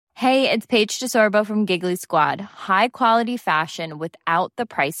Hey, it's Paige DeSorbo from Giggly Squad. High quality fashion without the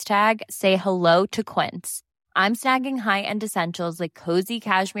price tag. Say hello to Quince. I'm snagging high-end essentials like cozy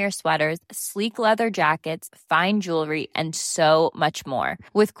cashmere sweaters, sleek leather jackets, fine jewelry, and so much more.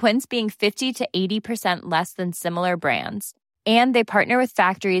 With Quince being 50 to 80% less than similar brands. And they partner with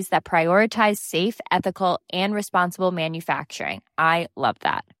factories that prioritize safe, ethical, and responsible manufacturing. I love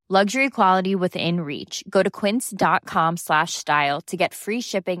that. Luxury quality within reach. Go to quince.com/style to get free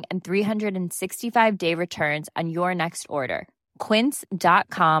shipping and 365-day returns on your next order.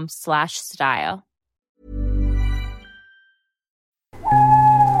 Quince.com/style.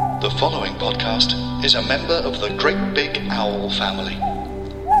 The following podcast is a member of the Great Big Owl family.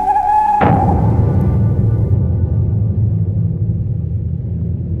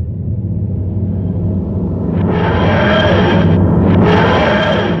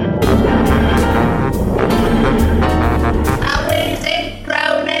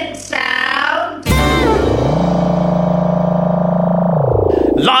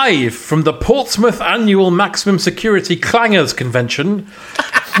 Live from the Portsmouth Annual Maximum Security Clangers Convention,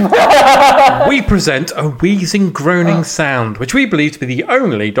 we present a wheezing, groaning sound, which we believe to be the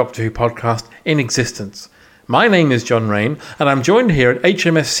only Doctor Who podcast in existence. My name is John Rain, and I'm joined here at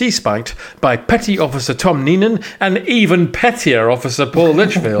HMS Seaspite by Petty Officer Tom Neenan and even pettier Officer Paul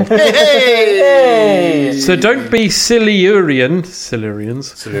Litchfield. Hey! So don't be Silurians,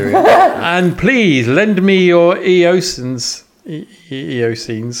 and please lend me your Eocene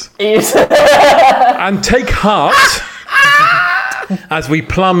and take heart as we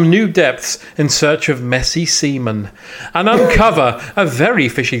plumb new depths in search of messy seamen and uncover a very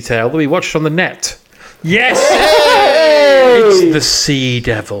fishy tale that we watched on the net. Yes! It's the Sea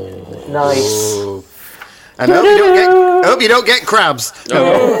Devil. Nice. And I hope you don't get crabs.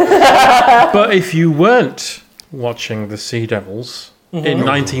 But if you weren't watching the Sea Devils in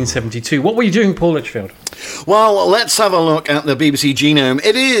 1972, what were you doing, Paul Litchfield? Well, let's have a look at the BBC Genome.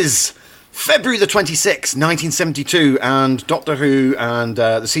 It is February the 26th, 1972, and Doctor Who and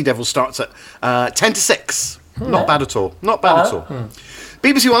the Sea Devil starts at 10 to 6. Not bad at all. Not bad at all.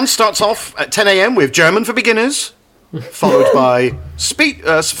 BBC One starts off at 10 a.m. with German for beginners, followed by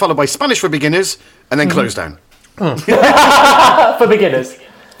Spanish for beginners, and then close down. For beginners.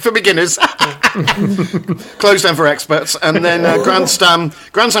 For beginners. Close down for experts. And then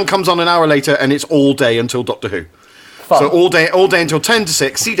Grandstand comes on an hour later, and it's all day until Doctor Who. Fun. So all day until 10 to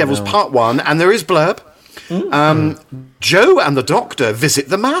 6, Sea Devils Part 1, and there is blurb. Joe and the Doctor visit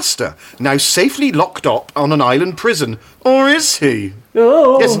the Master, now safely locked up on an island prison. Or is he?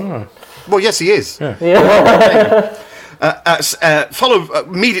 Oh. Yes. Well, yes, he is. Followed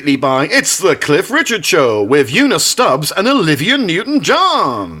immediately by It's the Cliff Richard Show with Eunice Stubbs and Olivia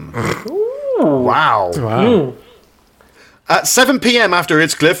Newton-John. Wow. At 7 p.m. after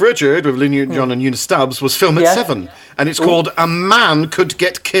It's Cliff Richard with Olivia Newton-John and Eunice Stubbs was filmed at 7, and it's called A Man Could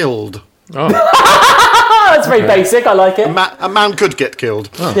Get Killed. That's very basic, I like it. A man could get killed.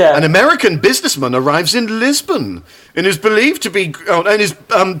 Yeah. An American businessman arrives in Lisbon and is believed to be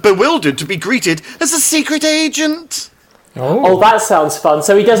bewildered to be greeted as a secret agent. Oh, that sounds fun.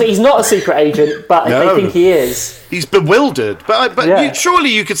 So he's not a secret agent, but they think he is. He's bewildered, but surely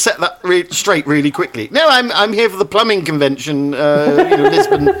you could set that straight really quickly. No, I'm here for the plumbing convention,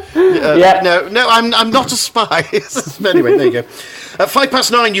 Lisbon. No, I'm not a spy. Anyway, there you go. At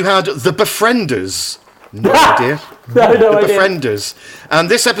 9:05, you had The Befrienders. No idea. No The idea. Befrienders. And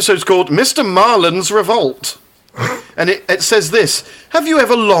this episode's called Mr. Marlin's Revolt. And it says this: Have you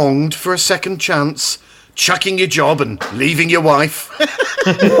ever longed for a second chance? Chucking your job and leaving your wife?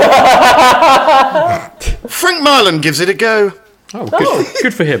 Frank Marlin gives it a go. Oh,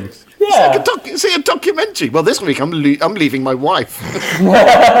 good for him. Yeah. It's like a documentary. Well, this week I'm leaving my wife.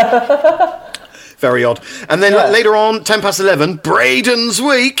 Very odd. And then later on, 11:10, Braden's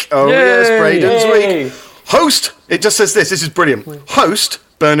Week. Oh, Yay. yes, Braden's Yay. Week. Host, it just says this is brilliant. Host,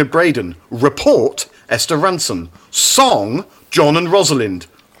 Bernard Braden. Report, Esther Ranson. Song, John and Rosalind.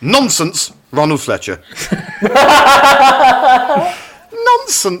 Nonsense, Ronald Fletcher.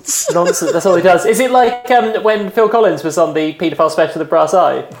 Nonsense. Nonsense, that's all he does. Is it like when Phil Collins was on the paedophile special, The Brass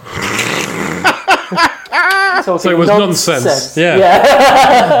Eye? So it was nonsense.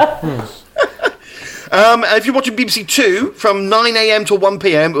 Yeah. If you're watching BBC Two, from 9 a.m. till 1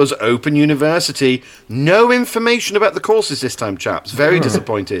 p.m, it was Open University. No information about the courses this time, chaps. Very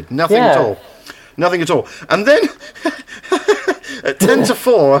disappointed. Nothing at all. Nothing at all. And then, at 10 to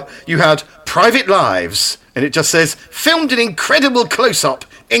 4, you had Private Lives. And it just says, filmed in incredible close-up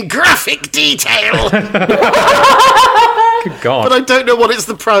in graphic detail. Good God. But I don't know what it's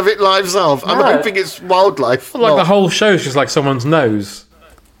the private lives of. I'm hoping it's wildlife. Like the whole show's just like someone's nose.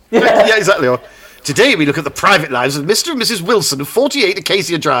 Yeah, exactly. Or, today we look at the private lives of Mr. and Mrs. Wilson of 48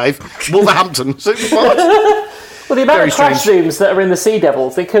 Acacia Drive, Wolverhampton. So, what? Well, the amount of crash zooms that are in the Sea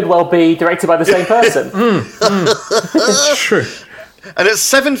Devils, they could well be directed by the same person. It's true. And at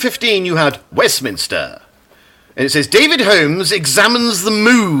 7:15 you had Westminster. And it says, David Holmes examines the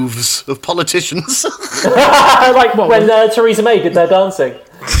moves of politicians. Like when Theresa May did their dancing.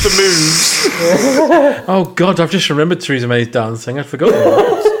 The moves. Oh, God, I've just remembered Theresa May's dancing. I'd forgotten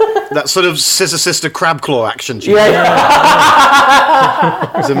that. That sort of Scissor Sister crab claw action. Yeah.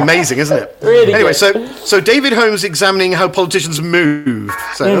 It's amazing, isn't it? Really anyway, good. so David Holmes examining how politicians move.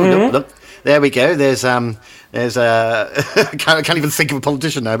 So look, there we go. There's I can't even think of a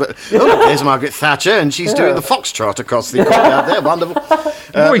politician now, but look, there's Margaret Thatcher, and she's doing the foxtrot across the courtyard there. Wonderful.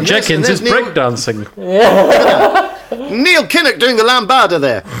 Roy Jenkins is breakdancing. Neil Kinnock doing the lambada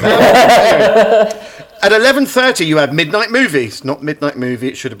there. At 11:30, you had Midnight Movie. It's not Midnight Movie.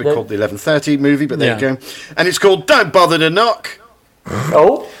 It should have been called the 11:30 movie, but there you go. And it's called Don't Bother to Knock.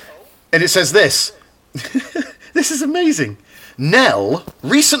 Oh. And it says this. This is amazing. Nell,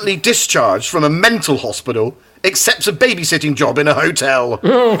 recently discharged from a mental hospital, accepts a babysitting job in a hotel.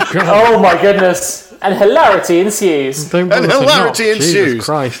 Oh my goodness. And hilarity ensues. Don't bother And to hilarity knock. ensues. Jesus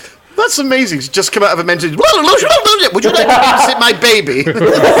Christ. That's amazing. She's just come out of a mental... Would you like to babysit my baby?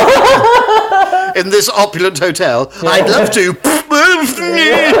 In this opulent hotel? I'd love to.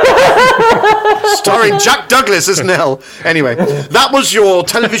 Starring Jack Douglas as Nell. Anyway, that was your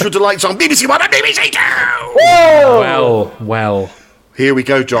televisual delights on BBC One and BBC Two. Well. Here we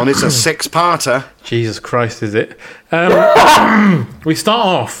go, John. It's a six-parter. Jesus Christ, is it? We start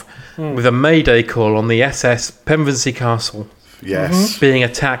off with a mayday call on the SS Pevensey Castle Yes. being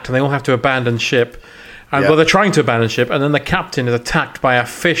attacked, and they all have to abandon ship. And well, they're trying to abandon ship, and then the captain is attacked by a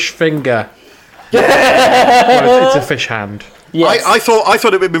fish finger. Well, it's a fish hand. Yes. I thought it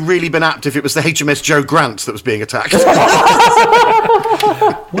would have really been apt if it was the HMS Joe Grant that was being attacked.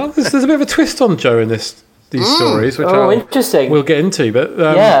 Well, there's a bit of a twist on Joe in these stories, which interesting. we'll get into.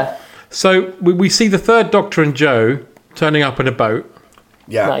 But so we see the third Doctor and Joe turning up in a boat.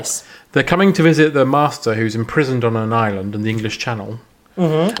 Yeah. Nice. They're coming to visit the Master, who's imprisoned on an island in the English Channel.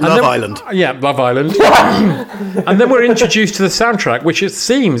 Love Island. Yeah, Love Island. And then we're introduced to the soundtrack, which it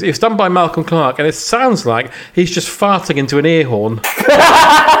seems it's done by Malcolm Clark, and it sounds like he's just farting into an ear horn.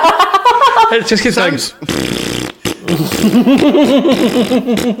 It just keeps saying.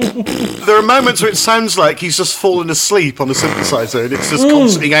 There are moments where it sounds like he's just fallen asleep on a synthesizer, and it's just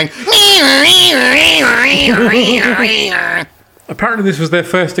constantly going. Apparently, this was their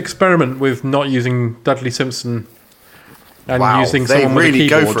first experiment with not using Dudley Simpson and using they someone with a really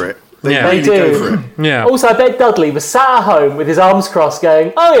keyboard. go for it. They really do. go for it. Yeah. Also, I bet Dudley was sat at home with his arms crossed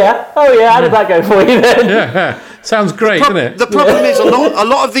going, oh yeah, how did that go for you then? Yeah. Sounds great, doesn't it? The problem is a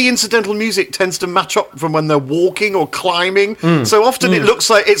lot of the incidental music tends to match up from when they're walking or climbing. So often it looks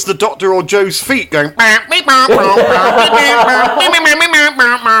like it's the Doctor or Joe's feet going.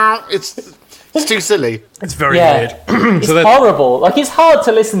 It's too silly. It's very weird. It's horrible. Like, it's hard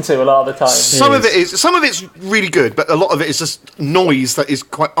to listen to a lot of the time. Some of it's really good, but a lot of it is just noise that is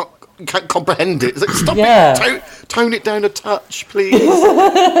quite. Can't comprehend it. It's like, stop it. Tone it down a touch, please.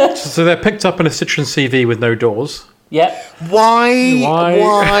 So they're picked up in a Citroen CV with no doors. Yep. Why are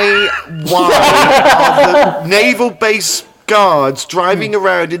the naval base guards driving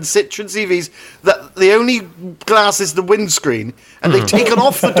around in Citroen CVs that the only glass is the windscreen, and they've taken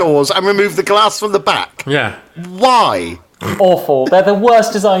off the doors and removed the glass from the back? Yeah. Why? Awful. They're the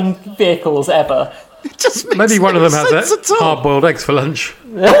worst designed vehicles ever. It just makes Maybe one of them no has sense it. at all. Hard-boiled eggs for lunch.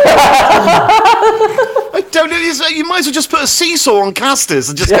 I don't know. You might as well just put a seesaw on casters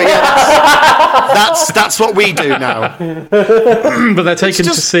and just go, that's what we do now. But they're taken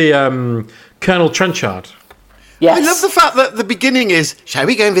to see Colonel Trenchard. Yes. I love the fact that the beginning is, shall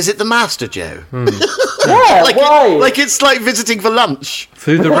we go and visit the Master, Joe? Yeah, why? Like it's like visiting for lunch.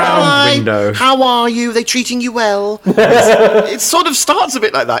 Through the round window. How are you? They treating you well? It sort of starts a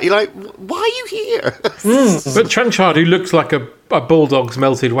bit like that. You're like, why are you here? But Trenchard, who looks like a bulldog's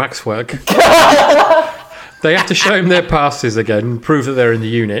melted waxwork, they have to show him their passes again, prove that they're in the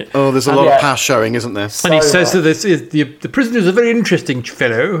unit. Oh, there's a lot of pass showing, isn't there? And he says that the prisoner's a very interesting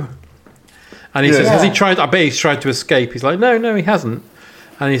fellow. And he says, has he tried? I bet he's tried to escape. He's like, no, he hasn't.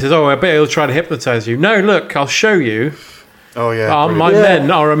 And he says, I bet he'll try to hypnotise you. No, look, I'll show you. Oh, yeah. My men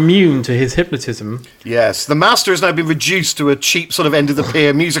are immune to his hypnotism. Yes, the Master has now been reduced to a cheap sort of end of the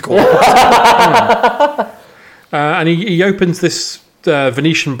pier musical. And he opens this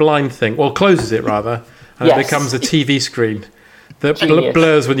Venetian blind thing, well, closes it rather, and it becomes a TV screen that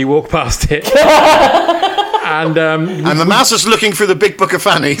blurs when you walk past it. And the mouse is looking through the big book of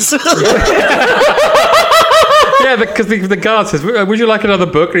fannies. yeah, because the guard says, "Would you like another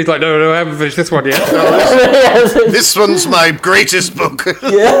book?" And he's like, "No, I haven't finished this one yet. This one's my greatest book."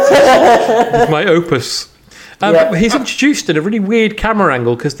 It's my opus." He's introduced in a really weird camera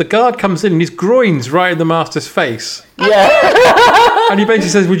angle because the guard comes in and his groin's right in the master's face. Yeah. And he basically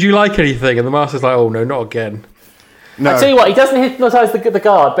says, "Would you like anything?" And the master's like, "Oh no, not again." No. I tell you what, he doesn't hypnotise the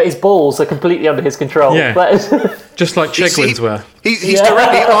guard, but his balls are completely under his control. Yeah. But- Just like Chegwin's were. He's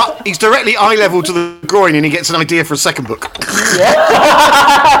directly eye level to the groin, and he gets an idea for a second book.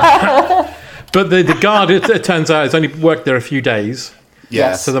 But the guard, it turns out, has only worked there a few days.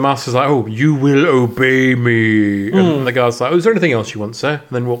 Yeah. So the master's like, "Oh, you will obey me." And the guard's like, "Oh, is there anything else you want, sir?" And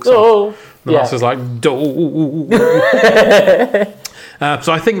then walks off. The master's like, "Do."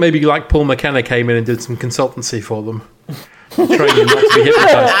 So I think maybe like Paul McKenna came in and did some consultancy for them. Training not to be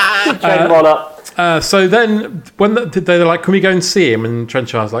hypnotised. Train them all up. So then when they're like, "Can we go and see him?" And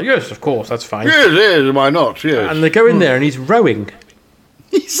Trenchard's like, "Yes, of course, that's fine." Yes, why not? Yes. And they go in there and he's rowing.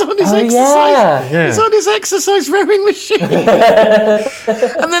 He's on his exercise. Yeah. He's on his exercise rowing machine.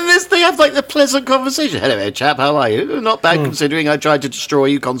 And then they have like the pleasant conversation. "Hello, chap. How are you? Not bad, considering I tried to destroy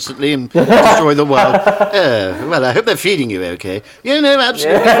you constantly and destroy the world. Well, I hope they're feeding you okay." "Yeah, no,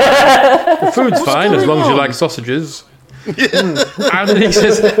 absolutely. The food's fine as long as you like sausages. And then he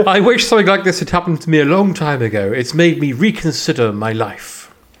says, "I wish something like this had happened to me a long time ago. It's made me reconsider my life."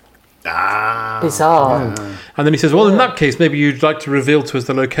 Bizarre. And then he says, "Well, in that case, maybe you'd like to reveal to us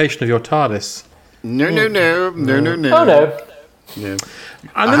the location of your TARDIS." No. Oh, no. No. And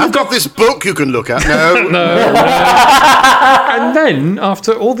I then have got this book you can look at. No. And then,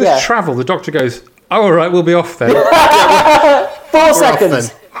 after all this travel, the Doctor goes, "Oh, all right, we'll be off then." 4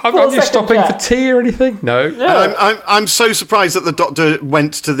 seconds. Aren't you stopping for tea or anything? No. I'm so surprised that the Doctor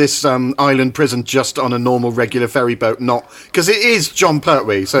went to this island prison just on a normal regular ferry boat, not because it is John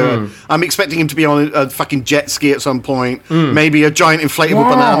Pertwee. So I'm expecting him to be on a fucking jet ski at some point, maybe a giant inflatable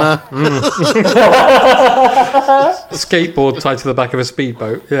banana. A skateboard tied to the back of a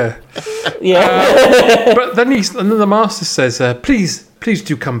speedboat. Yeah. But then the Master says, "Please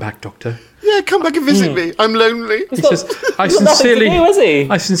do come back, Doctor." Yeah, come back and visit me. I'm lonely. He says, "I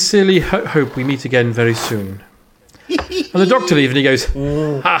sincerely hope we meet again very soon." And the Doctor leaves and he goes,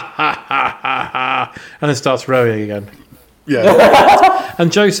 "Ha ha ha ha ha," and then starts rowing again. Yeah.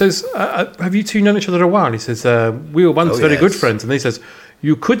 And Joe says, "Have you two known each other a while?" And he says, "We were once very good friends." And he says,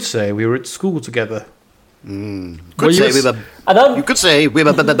 "You could say we were at school together." You could say we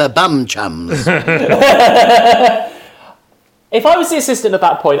were bum chums. If I was the assistant at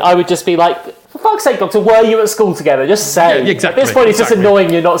that point, I would just be like, "For fuck's sake, Doctor, were you at school together? Just say." Yeah, exactly. At this point, it's just annoying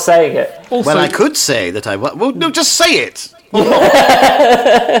you're not saying it. Also, Well, I could say that I was. Well, no, just say it.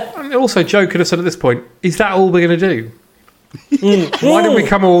 and also, Joe could have said at this point, "Is that all we're going to do? Why did we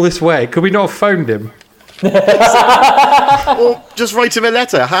come all this way? Could we not have phoned him?" Or just write him a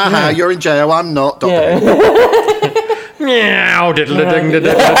letter. Ha ha, you're in jail. I'm not, Doctor. Meow, diddle-a-ding.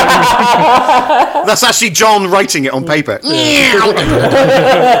 That's actually John writing it on paper.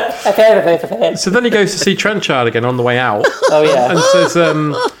 So then he goes to see Trenchard again on the way out. Oh yeah. And says,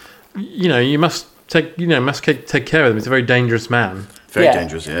 "You must take care of him. He's a very dangerous man." Very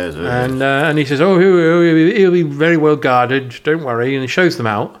dangerous, yes. And he says, "Oh, he'll be very well guarded. Don't worry." And he shows them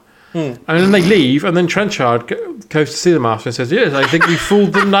out. And then they leave. And then Trenchard goes to see the Master and says, "Yes, I think we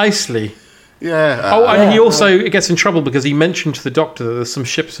fooled them nicely." Yeah. And he also gets in trouble because he mentioned to the Doctor that there's some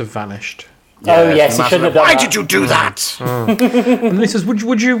ships have vanished. Oh yes, he shouldn't have done Why that. did you do that? And then he says,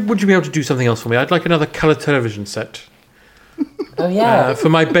 "Would you be able to do something else for me? I'd like another colour television set Oh yeah. for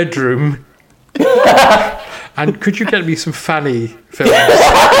my bedroom. And could you get me some Fanny films?"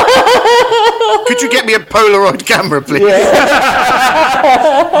 Could you get me a Polaroid camera, please?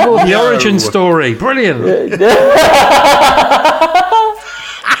 The origin story, brilliant.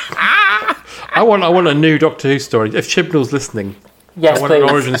 I want a new Doctor Who story. If Chibnall's listening, Yes, I want please. an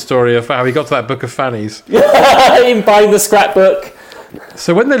origin story of how he got to that book of Fannies. Him buying the scrapbook.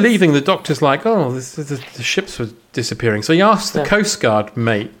 So when they're leaving, the Doctor's like, "Oh, the ships were disappearing." So he asks the Coast Guard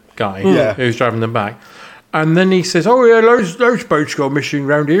mate guy who's driving them back. And then he says, "Oh, yeah, loads boats go missing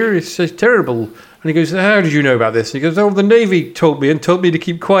around here. It's terrible." And he goes, "How did you know about this?" And he goes, "Oh, the Navy told me to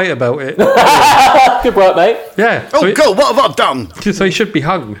keep quiet about it." Good work, mate. Yeah. Oh, God, what have I done? So he should be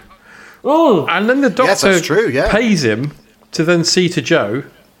hung. Ooh. And then the Doctor that's true, yeah. pays him to then see to Joe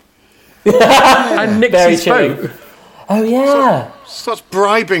and nicks Very his chilling. boat. Oh yeah. Starts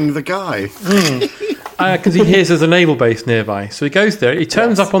bribing the guy. Because he hears there's a naval base nearby. So he goes there, he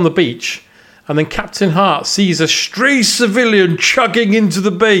turns up on the beach, and then Captain Hart sees a stray civilian chugging into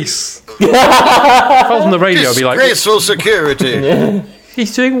the base. If I was on the radio, I'd be like, Disgraceful security.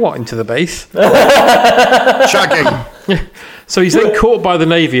 he's doing what into the base? Chugging. So he's then caught by the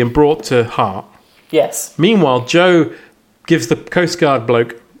Navy and brought to Hart. Yes. Meanwhile, Joe gives the Coast Guard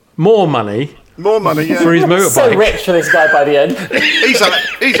bloke more money More money, yeah. for his motorbike. So rich for this guy by the end. He's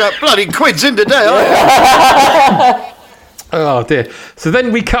a bloody quids in today, aren't you? Oh dear. So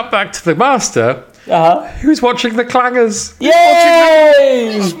then we cut back to the master, who's watching the clangers.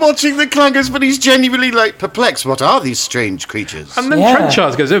 Yay! He's watching the clangers, but he's genuinely like perplexed. What are these strange creatures? And then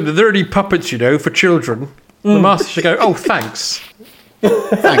Trenchard goes, oh, they're only puppets, for children. The master should go, oh, thanks.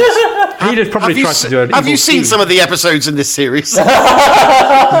 Thanks. He'd have probably tried to do it. Have you seen some of the episodes in this series?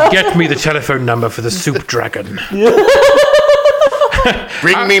 Get me the telephone number for the soup dragon.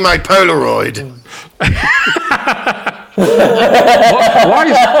 Bring me my Polaroid.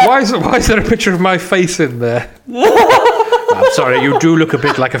 Why is there a picture of my face in there? I'm sorry, you do look a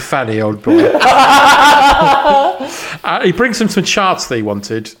bit like a fanny, old boy. He brings him some charts that he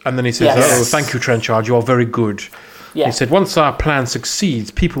wanted, and then he says, oh, thank you, Trenchard, you are very good. Yeah. He said, once our plan succeeds,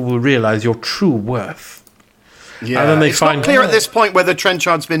 people will realise your true worth. Yeah, and then they it's find not clear at this point whether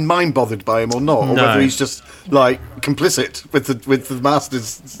Trenchard's been mind-bothered by him or not, or whether he's just, complicit with the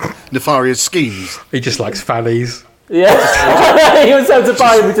Master's nefarious schemes. He just likes fannies. Yeah. He was able to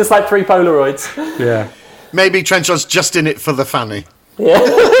buy him with just 3 Polaroids. Yeah. Maybe Trenchard's just in it for the fanny. Yeah.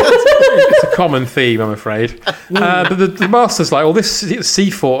 It's a common theme, I'm afraid. But the Master's like, this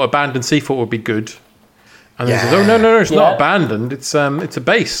abandoned sea fort would be good. And then he says, oh, no, it's not abandoned. It's a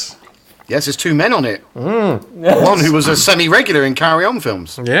base. Yes, there's 2 men on it. One who was a semi-regular in Carry On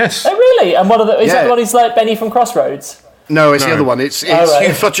films. Yes. Oh, really? And one of is that the one who's like Benny from Crossroads? No, it's the other one. It's Hugh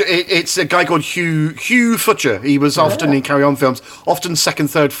Futcher. It's a guy called Hugh Futcher. He was often in Carry On films, often second,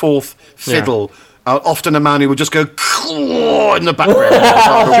 third, fourth fiddle. Often a man who would just go in the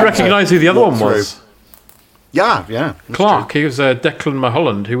background. Do you recognise who the other one was? Yeah. Clark. He was Declan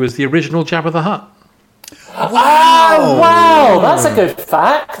Mulholland, who was the original Jabba the Hutt. Wow, that's a good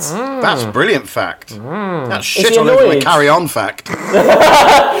fact. That's a brilliant fact. That's shit all over the Carry On fact.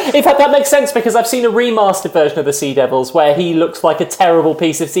 In fact, that makes sense because I've seen a remastered version of the Sea Devils where he looks like a terrible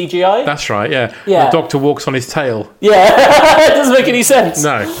piece of CGI. That's right, yeah. The Doctor walks on his tail. Yeah, it doesn't make any sense.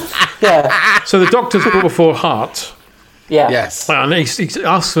 No. Yeah. So the Doctor's brought before Hart. Yeah. Yes. And he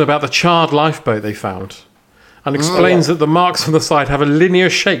asks them about the charred lifeboat they found and explains that the marks on the side have a linear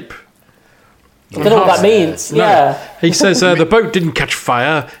shape. I don't know what that means. No. Yeah. He says the boat didn't catch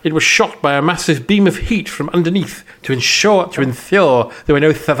fire. It was shot by a massive beam of heat from underneath to ensure there were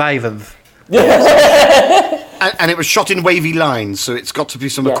no survivors. And it was shot in wavy lines, so it's got to be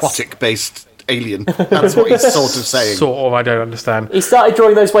some aquatic-based alien. That's what he's sort of saying. Sort of, I don't understand. He started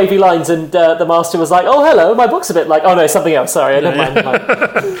drawing those wavy lines and the Master was like, oh, hello, my book's a bit like... Oh, no, something else, sorry, I don't mind.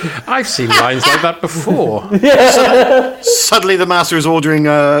 I've seen lines like that before. Suddenly the Master is ordering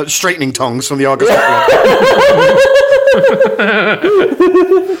straightening tongs from the Argus.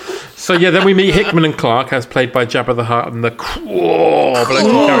 So, then we meet Hickman and Clark, as played by Jabba the Hutt and the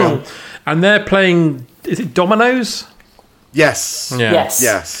Carry On. And they're playing... Is it dominoes? Yes. Yeah.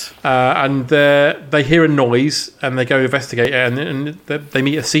 Yes. And they hear a noise and they go investigate it and they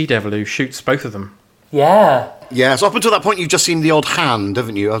meet a sea devil who shoots both of them. Yeah. Yeah, so up until that point you've just seen the odd hand,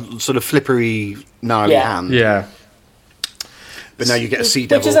 haven't you? A sort of flippery, gnarly hand. Yeah. But now you get a sea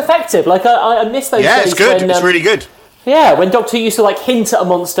devil. Which is effective. I miss those days. Yeah, it's good. It's really good. Yeah, when Doctor Who used to hint at a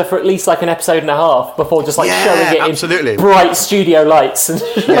monster for at least an episode and a half before just showing it in bright studio lights and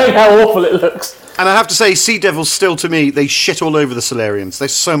showing how awful it looks. And I have to say, Sea Devils still, to me, they shit all over the Solarians. They're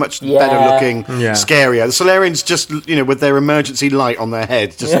so much better looking, scarier. The Solarians just, with their emergency light on their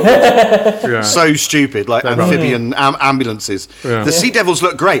head, just so stupid, like amphibian ambulances. Yeah. The Sea Devils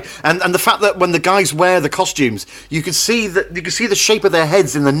look great. And the fact that when the guys wear the costumes, you can see the shape of their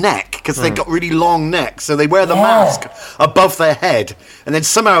heads in the neck, because they've got really long necks, so they wear the mask above their head. And then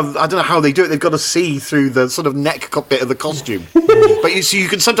somehow, I don't know how they do it, they've got to see through the sort of neck bit of the costume. But you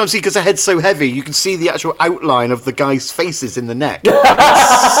can sometimes see, because their head's so heavy, you can see the actual outline of the guys' faces in the neck.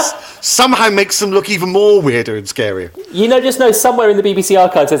 Somehow makes them look even more weirder and scarier. Just know somewhere in the BBC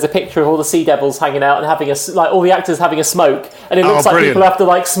archives there's a picture of all the Sea Devils hanging out and having all the actors having a smoke, and it looks like people have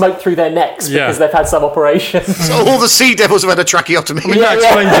to smoke through their necks because they've had some operation. So all the Sea Devils have had a tracheotomy. That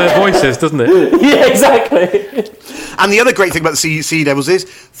explains their voices, doesn't it? Yeah, exactly. And the other great thing about the Sea Devils is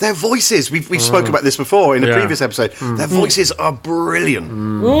their voices. We've spoken about this before in a previous episode. Their voices are brilliant.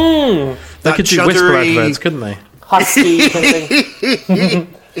 They could do whisper adverts, couldn't they? Husky kind of thing.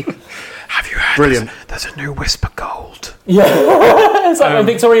 Have you heard? Brilliant. There's a new Whisper Gold. Yeah. It's like when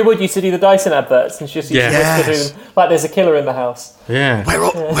Victoria Wood used to do the Dyson adverts, and she just used to whisper through them, like there's a killer in the house. Yeah.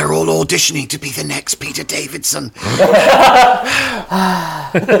 We're all auditioning to be the next Peter Davidson. But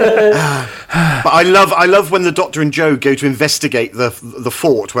I love when the Doctor and Joe go to investigate the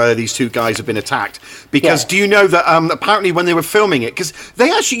fort where these two guys have been attacked. Because do you know that apparently when they were filming it, because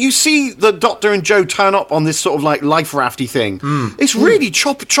you see the Doctor and Joe turn up on this sort of like life rafty thing. It's really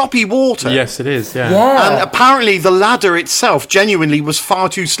choppy water. Yes, it is. Yeah. And apparently the ladder itself genuinely was far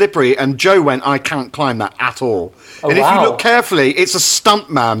too slippery, and Joe went, I can't climb that at all. And if you look carefully, it's a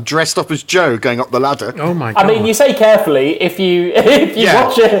stuntman dressed up as Joe going up the ladder. Oh my God. I mean, you say carefully if you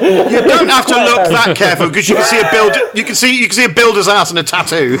watch it. You don't have to look that careful because you can see a builder. You can see a builder's ass and a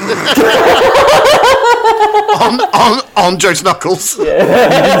tattoo on Joe's knuckles. You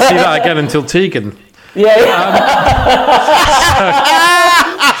didn't see that again until Tegan.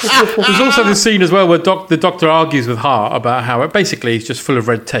 There's also the scene as well where the Doctor argues with Hart about how it basically is just full of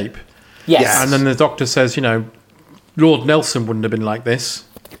red tape. Yes. And then the Doctor says, Lord Nelson wouldn't have been like this.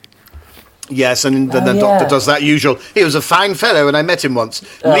 Yes, and then the Doctor does that usual. He was a fine fellow, and I met him once.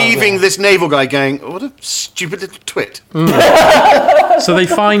 Leaving this naval guy going, what a stupid little twit. So they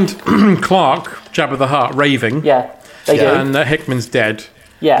find Clark, Jabba the Hutt, raving. Yeah, they do. And Hickman's dead.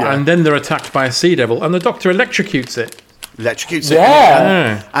 Yeah. And then they're attacked by a Sea Devil, and the Doctor electrocutes it.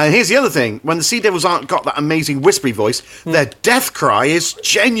 Yeah. And here's the other thing. When the Sea Devils aren't got that amazing whispery voice, their death cry is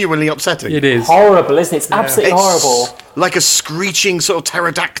genuinely upsetting. It is. Horrible, isn't it? It's absolutely horrible. Like a screeching sort of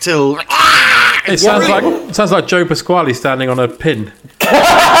pterodactyl. Like, it sounds like Joe Pasquale standing on a pin.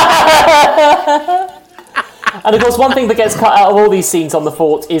 And of course, one thing that gets cut out of all these scenes on the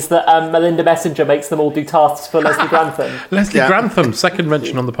fort is that Melinda Messenger makes them all do tasks for Leslie Grantham. Leslie Grantham, second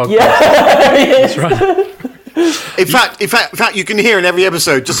mention on the podcast. Yeah, that's right. In fact, you can hear in every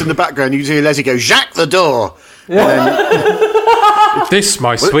episode, just in the background, you can hear Leslie go, "Jacques the door." This,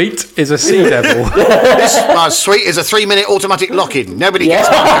 my sweet, is a Sea Devil. This, my sweet, is a 3-minute automatic lock-in. Nobody gets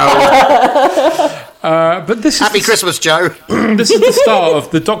my code. But this is Happy Christmas, Joe. This is the start of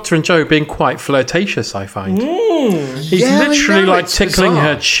the Doctor and Joe being quite flirtatious, I find. He's literally like tickling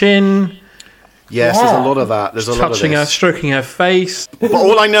her chin. Yes, there's a lot of that. There's a lot of touching her, stroking her face. But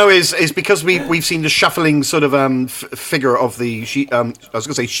all I know is because we've seen the shuffling sort of figure of the I was going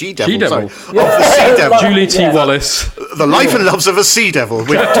to say she-devil. Sorry, of the Sea Devil. Julie T. Wallace. The life and loves of a Sea Devil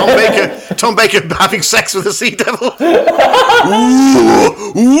with Tom Baker having sex with a Sea Devil.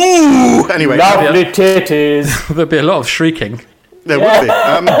 Ooh. Anyway, lovely titties. There'd be a lot of shrieking. There would be.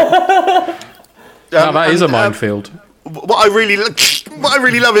 Now that is a minefield. What I really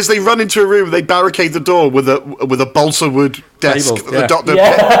love is they run into a room, they barricade the door with a balsa wood desk, the Doctor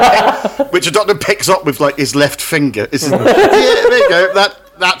which the Doctor picks up with like his left finger. There you go.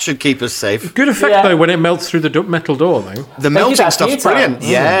 That should keep us safe. Good effect though when it melts through the metal door though. The melting stuff's brilliant.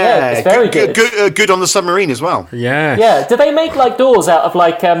 Yeah, it's very good. Good on the submarine as well. Yeah. Do they make like doors out of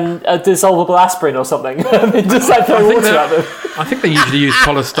like a dissolvable aspirin or something? Just like throw water at them. I think they usually use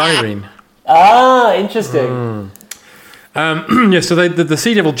polystyrene. Ah, interesting. So the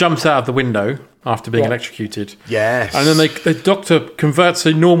Sea Devil jumps out of the window after being electrocuted. Yes. And then the Doctor converts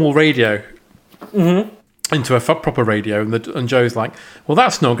a normal radio into a proper radio, and Joe's like, well,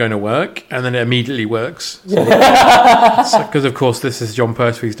 that's not going to work. And then it immediately works. Because, of course, this is John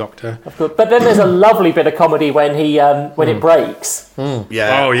Pertwee's Doctor. But then there's a lovely bit of comedy when when it breaks.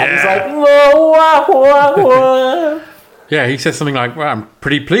 Yeah. Oh, yeah. And he's like, whoa, wah, wah, wah. Yeah, he says something like, well, I'm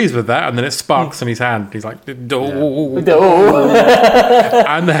pretty pleased with that. And then it sparks in his hand. He's like, and the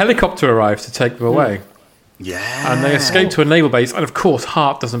helicopter arrives to take them away. Yeah. And they escape to a naval base. And of course,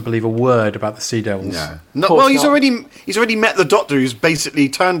 Hart doesn't believe a word about the Sea Devils. No. Well, he's already met the Doctor, who's basically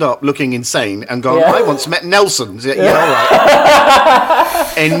turned up looking insane and gone, I once met Nelson. All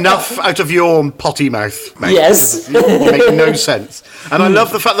right. Enough out of your potty mouth, mate. Yes. Make no sense. And I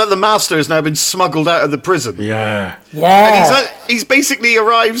love the fact that the Master has now been smuggled out of the prison. Yeah. And he's basically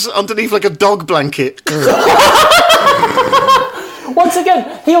arrives underneath like a dog blanket. Once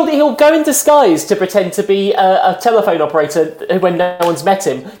again, he'll go in disguise to pretend to be a telephone operator when no one's met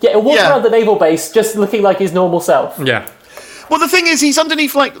him. Yet he'll walk around the naval base just looking like his normal self. Yeah. Well, the thing is, he's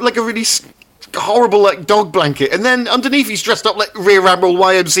underneath like a really horrible like dog blanket, and then underneath he's dressed up like Rear Admiral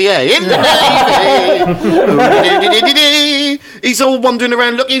YMCA. In the Navy. He's all wandering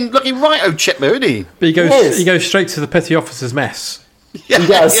around looking right chipper, isn't he? But he goes straight to the petty officer's mess. Yeah, he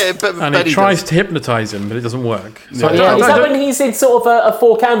does. And it tries to hypnotise him, but it doesn't work. So is that when he's in sort of a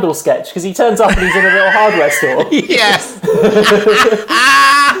four-candle sketch? Because he turns up and he's in a little hardware store. Yes.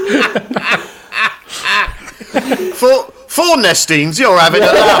 4 Nestines, you're having a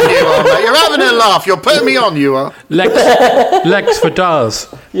laugh, you are, mate. You're having a laugh. You're putting me on, you are. Lex for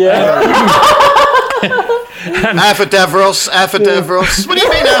Dars. Yeah. Affidavros. What do you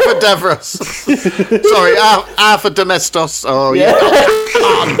mean Affidavros? Sorry, Affidomestos. Oh, yeah. Come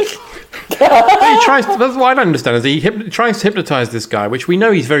on. That's what I don't understand, is he tries to hypnotise this guy, which we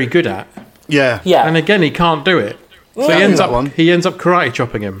know he's very good at. Yeah. And again, he can't do it. So he ends up karate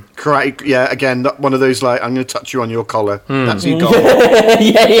chopping him. Karate, yeah, again, one of those, like, I'm going to touch you on your collar. That's you got.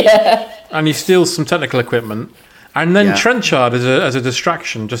 Yeah. And he steals some technical equipment. And then Trenchard, as a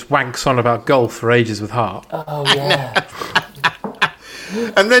distraction, just wanks on about golf for ages with Hart. Oh, yeah.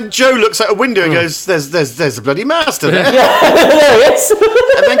 And then Joe looks out a window and goes, there's a bloody master there. Yeah, there it is.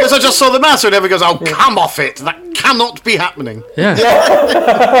 And then goes, I just saw the master. And everyone goes, oh, come off it. That cannot be happening. Yeah.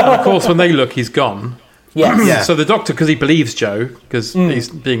 And of course, when they look, he's gone. Yeah. So the Doctor, because he believes Joe, because he's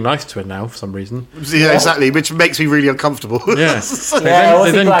being nice to him now for some reason. Yeah, exactly, which makes me really uncomfortable. Yeah.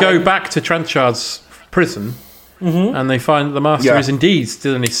 They then go back to Trenchard's prison, and they find that the Master is indeed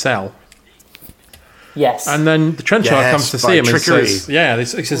still in his cell. Yes. And then the Trenchard comes to see him trickery. and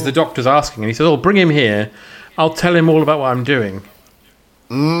says, he says, the Doctor's asking, and he says, oh, bring him here. I'll tell him all about what I'm doing.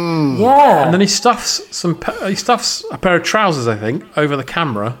 Yeah. And then he stuffs a pair of trousers, I think, over the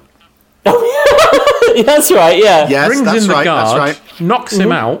camera. That's right, yeah. Yes, Brings that's in the right, guard, that's right. knocks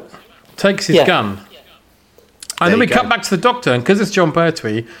him out, takes his gun. And then we cut back to the Doctor, and because it's John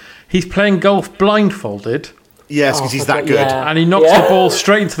Pertwee, he's playing golf blindfolded. Yes, because he's that good. Yeah. And he knocks the ball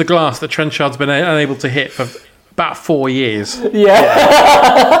straight into the glass that Trenchard's been unable to hit for about 4 years.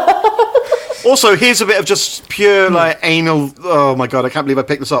 Yeah. Also, here's a bit of just pure like anal. Oh my god, I can't believe I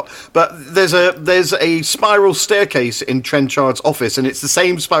picked this up. But there's a spiral staircase in Trenchard's office, and it's the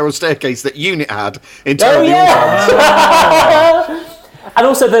same spiral staircase that Unit had in Terror of the Autons. And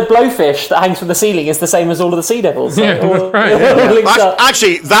also the blowfish that hangs from the ceiling is the same as all of the Sea Devils. So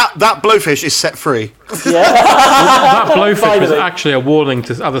Actually, that blowfish is set free. Yeah. That blowfish was actually a warning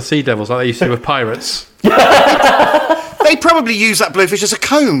to other Sea Devils, like they used to do with pirates. They probably use that blowfish as a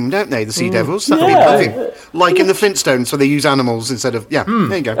comb, don't they, the Sea Devils? That'd be amazing. Like in the Flintstones, where they use animals instead of... Yeah,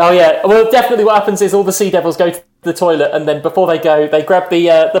 there you go. Oh, yeah. Well, definitely what happens is all the Sea Devils go to the toilet, and then before they go, they grab the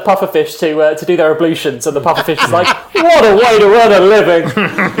pufferfish to do their ablutions, and the pufferfish is like, what a way to run a living!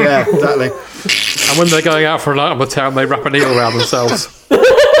 Yeah, exactly. And when they're going out for a night on the town, they wrap a needle around themselves.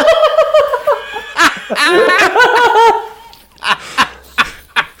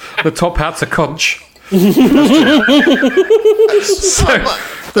 The top hat's a conch. Sometimes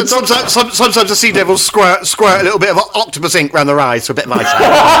the Sea Devils squirt a little bit of octopus ink around their eyes for a bit of eyesight.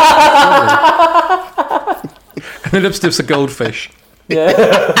 And the lipstick's a goldfish. Yeah.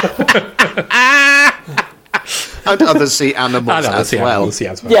 And other sea animals as well.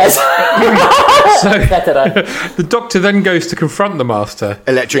 Yes. So the Doctor then goes to confront the Master.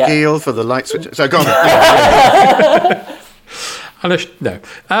 Electric eel for the light switch. So go on. No.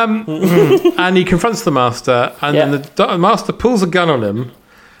 And he confronts the Master, and then the Master pulls a gun on him.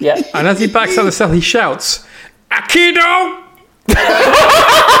 Yeah. And as he backs out of the cell, he shouts, Aikido!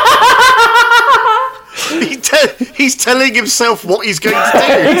 He's telling himself what he's going to do.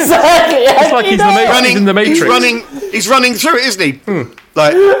 Exactly. It's like he's in the Matrix. He's running through it, isn't he?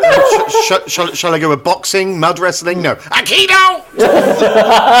 Like, shall I go with boxing, mud wrestling? No. Aikido!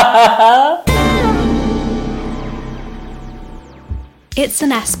 It's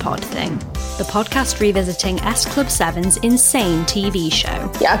an S-Pod thing, the podcast revisiting S Club 7's insane TV show.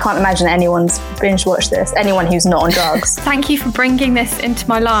 Yeah, I can't imagine anyone's binge-watched this, anyone who's not on drugs. Thank you for bringing this into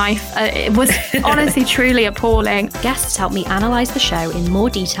my life. It was honestly, truly appalling. Guests helped me analyse the show in more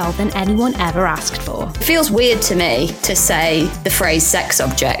detail than anyone ever asked for. It feels weird to me to say the phrase sex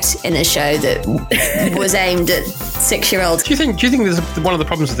object in a show that was aimed at 6-year-olds. Do you think this is one of the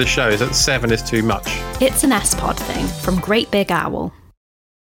problems with this show is that 7 is too much? It's an S-Pod thing from Great Big Owl.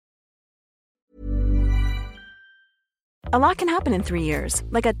 A lot can happen in 3 years,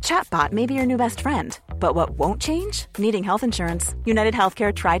 like a chatbot may be your new best friend. But what won't change? Needing health insurance. United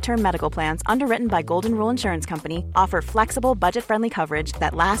Healthcare Tri-Term Medical Plans, underwritten by Golden Rule Insurance Company, offer flexible, budget-friendly coverage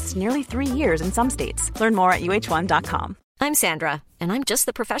that lasts nearly 3 years in some states. Learn more at uh1.com. I'm Sandra, and I'm just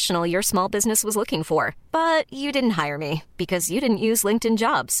the professional your small business was looking for. But you didn't hire me, because you didn't use LinkedIn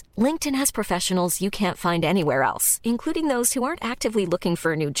Jobs. LinkedIn has professionals you can't find anywhere else, including those who aren't actively looking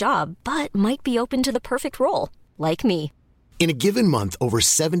for a new job, but might be open to the perfect role, like me. In a given month, over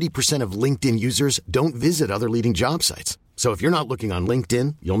 70% of LinkedIn users don't visit other leading job sites. So if you're not looking on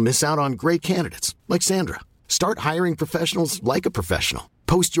LinkedIn, you'll miss out on great candidates like Sandra. Start hiring professionals like a professional.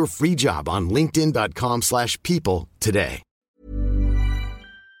 Post your free job on linkedin.com/people today.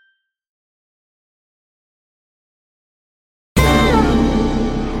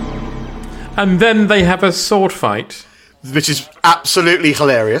 And then they have a sword fight. Which is absolutely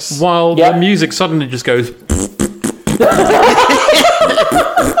hilarious. While the music suddenly just goes... It's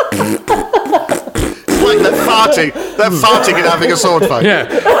like they're farting. They're farting and having a sword fight. Yeah.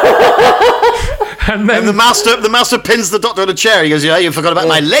 And then the master pins the Doctor on a chair. He goes, "Yeah, you forgot about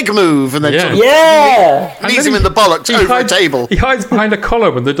my leg move," and then knees him in the bollocks over a table. He hides behind a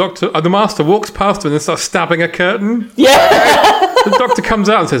column, and the master walks past him and starts stabbing a curtain. Yeah. The Doctor comes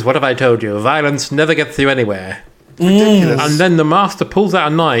out and says, "What have I told you? Violence never gets you anywhere." Ridiculous. And then the master pulls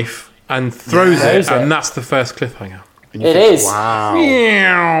out a knife and throws it, and that's the first cliffhanger. It is. Wow.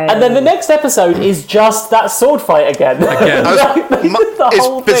 And then the next episode is just that sword fight again. It's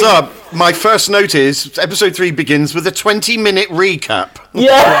bizarre. My first note is episode 3 begins with a 20-minute recap.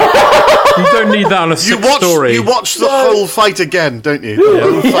 Yeah. You don't need that on a story. You watch the whole fight again, don't you? The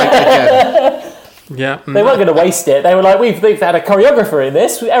whole fight again. Yeah. They weren't going to waste it. They were like, we've had a choreographer in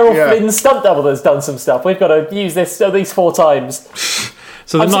this. Errol Flynn's stunt double has done some stuff. We've got to use this at least 4 times.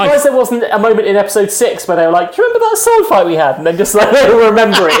 So I'm surprised there wasn't a moment in episode 6 where they were like, do you remember that sword fight we had? And then just like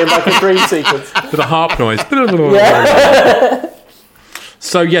remember it in like a dream sequence. With a harp noise.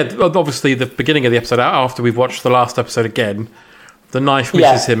 So obviously the beginning of the episode, after we've watched the last episode again, the knife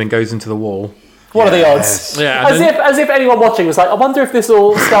misses him and goes into the wall. What are the odds? Yeah, as if anyone watching was like, I wonder if this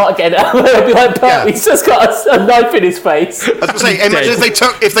will start again. They'll be like, he's just got a knife in his face. I was going to say, imagine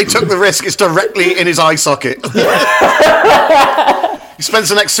if they took the risk, it's directly in his eye socket. He spends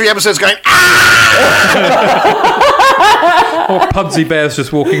the next 3 episodes going, Or Pudsey Bear's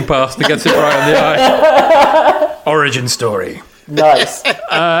just walking past and gets it right on the eye. Origin story. Nice.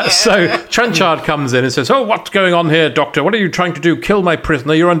 So Trenchard comes in and says, "Oh, what's going on here, Doctor? What are you trying to do? Kill my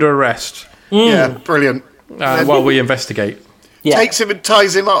prisoner? You're under arrest." Yeah, brilliant. While we investigate. Takes him and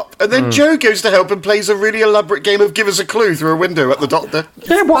ties him up. And then Joe goes to help and plays a really elaborate game of give us a clue through a window at the Doctor.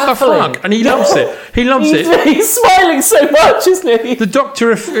 Yeah, what the fuck? And he loves it. He loves it. He's smiling so much, isn't he? The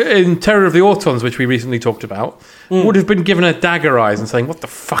Doctor in Terror of the Autons, which we recently talked about, would have been given a dagger eyes and saying, "What the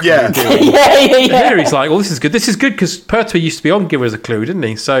fuck are you doing?" Here he's like, "Well, this is good. This is good because Pertwee used to be on Give Us a Clue, didn't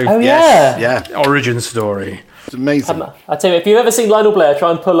he?" So, origin story. It's amazing. I tell you, if you've ever seen Lionel Blair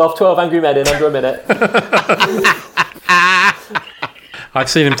try and pull off 12 Angry Men in under a minute. I've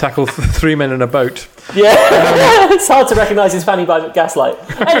seen him tackle 3 men in a boat. Yeah, it's hard to recognise his fanny by gaslight.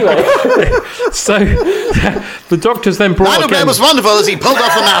 Anyway. So, the Doctor's then brought Lionel Blair was wonderful as he pulled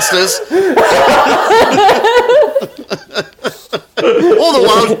off the Masters. All the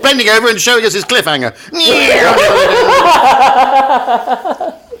while bending over and showing us his cliffhanger.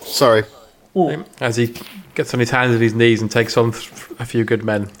 Sorry. As he gets on his hands and his knees and takes on a few good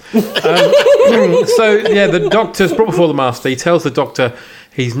men. The Doctor's brought before the Master. He tells the Doctor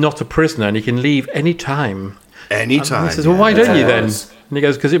he's not a prisoner and he can leave any time. Any time. He says, "Well, why don't you then?" And he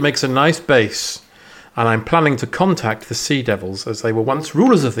goes, "Because it makes a nice base. And I'm planning to contact the Sea Devils as they were once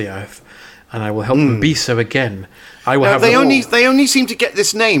rulers of the Earth. And I will help them be so again. I will have they only seem to get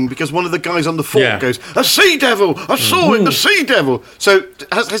this name because one of the guys on the fort goes, "A sea devil! I saw it, the sea devil!" So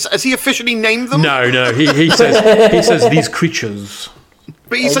has he officially named them? No. He says these creatures.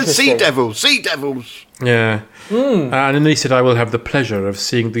 But he says sea devils. Yeah. And then he said, "I will have the pleasure of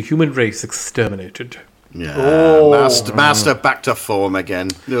seeing the human race exterminated." Yeah. Master back to form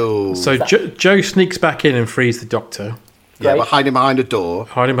again. Oh. So Joe sneaks back in and frees the Doctor. Yeah, but hiding behind a door.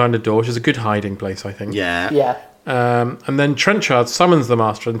 Which is a good hiding place, I think. Yeah. And then Trenchard summons the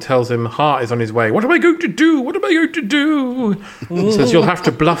Master and tells him Hart is on his way. What am I going to do? He says, "You'll have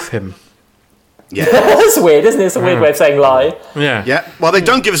to bluff him." Yeah. That's weird, isn't it? It's a weird way of saying lie. Yeah. Yeah. Well, they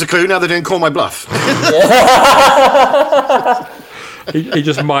don't give us a clue now. They don't call my bluff. He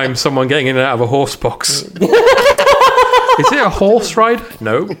just mimes someone getting in and out of a horse box. Is it a horse ride?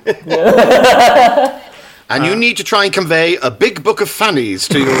 No. And you need to try and convey a big book of fannies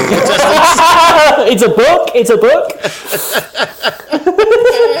to your contestants. It's a book.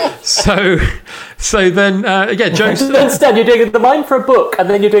 So then, Joe... Instead, you're doing the mime for a book, and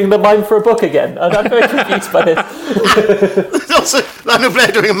then you're doing the mime for a book again. I'm very confused by this. Also, Lionel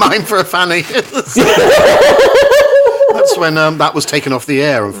Blair doing a mime for a fanny. That's when that was taken off the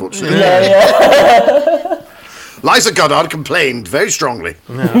air, unfortunately. Yeah. Liza Goddard complained very strongly.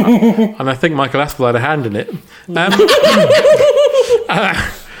 Yeah, and I think Michael Aspel had a hand in it.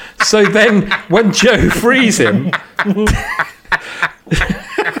 So then, when Joe frees him...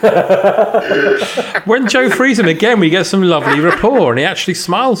 When Joe frees him again, we get some lovely rapport, and he actually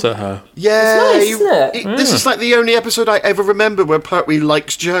smiles at her. Yeah, it's nice, isn't it? This is like the only episode I ever remember where Pertwee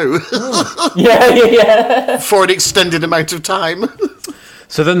likes Joe. Yeah. For an extended amount of time.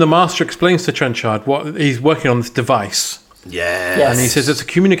 So then the Master explains to Trenchard what he's working on this device. Yeah. And he says it's a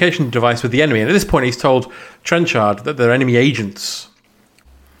communication device with the enemy. And at this point, he's told Trenchard that they're enemy agents.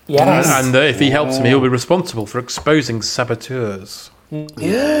 Yes. And if he helps him, he'll be responsible for exposing saboteurs.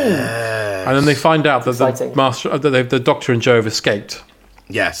 Yeah. And then they find out that the Doctor and Jo have escaped.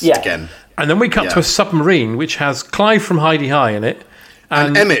 Yes, again. And then we cut to a submarine which has Clive from Heidi High in it.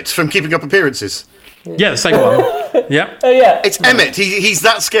 And Emmett from Keeping Up Appearances. Yeah, the same one. Yeah. Oh, yeah. It's Emmett. He's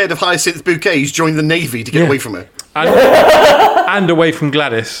that scared of Hyacinth Bouquet, he's joined the Navy to get away from her. And away from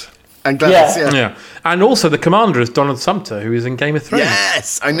Gladys. And Gladys, yeah. And also the commander is Donald Sumter, who is in Game of Thrones.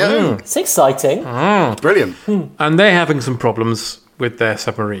 Yes, I know. It's exciting. Brilliant. And they're having some problems with their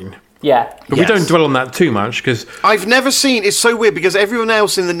submarine. Yeah. But we don't dwell on that too much, because... I've never seen... It's so weird, because everyone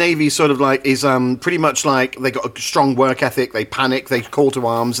else in the Navy sort of like is pretty much like they got a strong work ethic, they panic, they call to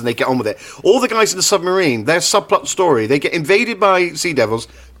arms, and they get on with it. All the guys in the submarine, their subplot story, they get invaded by Sea Devils,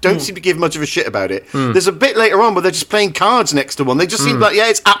 don't seem to give much of a shit about it. There's a bit later on where they're just playing cards next to one. They just seem like,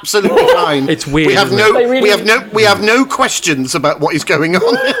 it's absolutely fine. It's weird. We have no questions about what is going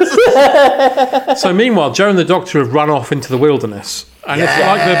on. So meanwhile, Jo and the Doctor have run off into the wilderness. And it's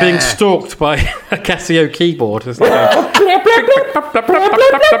like they're being stalked by a Casio keyboard. It's like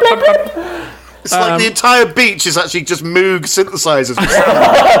it's like the entire beach is actually just Moog synthesizers.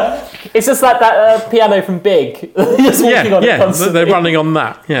 It's just like that piano from Big. Just walking on it constantly. They're running on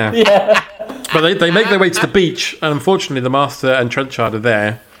that. Yeah. But they make their way to the beach, and unfortunately, the Master and Trenchard are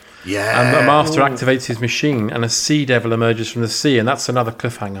there. Yeah. And the Master activates his machine, and a Sea Devil emerges from the sea, and that's another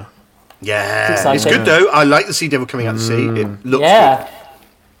cliffhanger. Yeah, it's good though. I like the Sea Devil coming out of the sea. It looks good.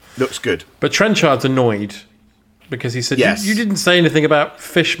 Looks good. But Trenchard's annoyed because he said, you didn't say anything about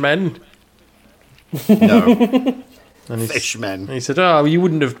fishmen. No. And fishmen. And he said, oh, you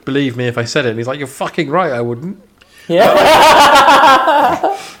wouldn't have believed me if I said it. And he's like, you're fucking right, I wouldn't. Yeah.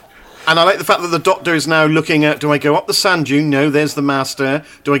 And I like the fact that the Doctor is now looking at, do I go up the sand dune? No, there's the Master.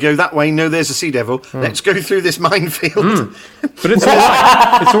 Do I go that way? No, there's the Sea Devil. Let's go through this minefield. But it's all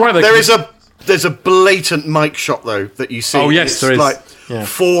right. It's all right. There's a blatant mic shot, though, that you see. Oh, yes, it's there is. Like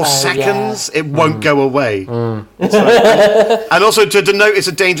 4 seconds, it won't go away. And also, to denote it's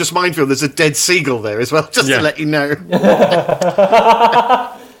a dangerous minefield, there's a dead seagull there as well, just to let you know.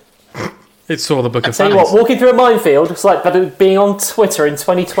 It saw the Book of Tell you what, walking through a minefield, it's like being on Twitter in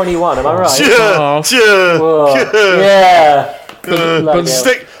 2021, am I right? Yeah. But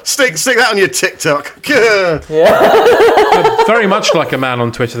stick that on your TikTok. But very much like a man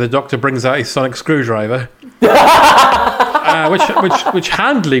on Twitter, the Doctor brings out his sonic screwdriver, which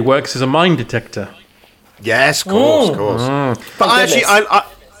handily works as a mine detector. Yes, of course. But actually,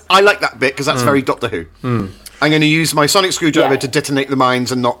 I like that bit because that's very Doctor Who. I'm going to use my sonic screwdriver to detonate the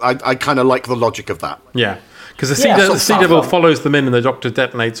mines, and I kind of like the logic of that. Yeah, because the Sea Devil follows them in, and the Doctor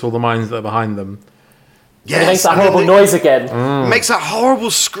detonates all the mines that are behind them. Yes, it makes that horrible noise again. Makes that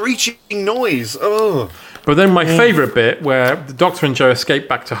horrible screeching noise. Oh. But then my favourite bit, where the Doctor and Jo escape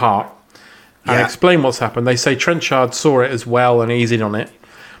back to Hart and explain what's happened. They say Trenchard saw it as well, and he's in on it.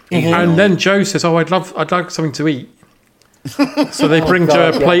 And then Jo says, "Oh, I'd like something to eat." So they bring Jo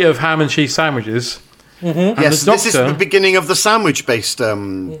a plate of ham and cheese sandwiches. Yes, this is the beginning of the sandwich-based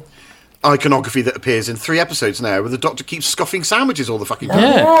iconography that appears in 3 episodes now, where the Doctor keeps scoffing sandwiches all the fucking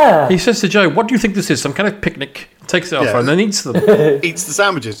time. He says to Jo, "What do you think this is? Some kind of picnic?" Takes it off her and then eats them. Eats the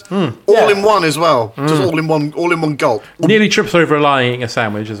sandwiches, all in one as well, just all in one gulp. Nearly trips over a lie eating a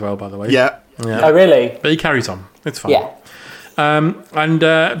sandwich as well, by the way. Yeah. Oh, really? But he carries on. It's fine. Yeah. And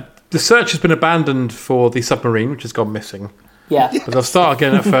the search has been abandoned for the submarine, which has gone missing. Yeah. But they'll start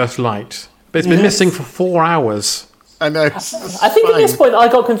again at first light. But it's been missing for 4 hours. I know. I think at this point I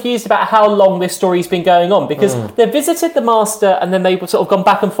got confused about how long this story's been going on, because they visited the Master and then they were sort of gone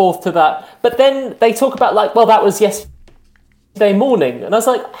back and forth to that. But then they talk about that was yesterday morning. And I was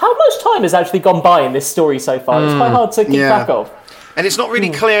like, how much time has actually gone by in this story so far? It's quite hard to keep track of. And it's not really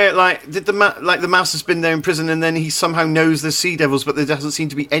clear, did the Master's been there in prison and then he somehow knows there's Sea Devils, but there doesn't seem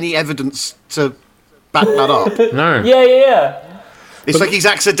to be any evidence to back that up. No. Yeah. It's like he's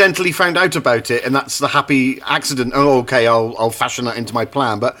accidentally found out about it, and that's the happy accident. Oh, okay, I'll fashion that into my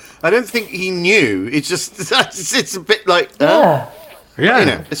plan. But I don't think he knew. It's just, it's a bit like... Yeah.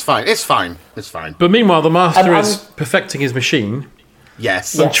 It's fine. But meanwhile, the Master is perfecting his machine.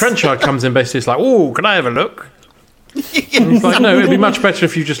 Yes. And Trenchard comes in basically, it's like, oh, can I have a look? He's like, no, it'd be much better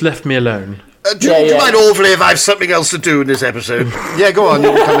if you just left me alone. Do you mind awfully if I have something else to do in this episode? Yeah, go on.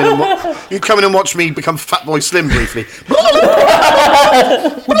 You come in and watch me become Fatboy Slim briefly.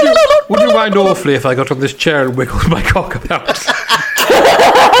 Would you mind awfully if I got on this chair and wiggled my cock about?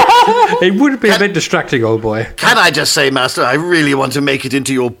 It would be a bit distracting, old boy. Can I just say, Master, I really want to make it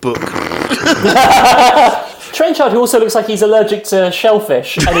into your book. Trenchard, who also looks like he's allergic to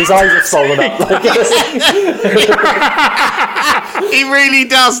shellfish, and his eyes are swollen up. He really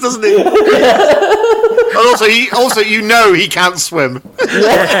does, doesn't he? And also, you know, he can't swim. Like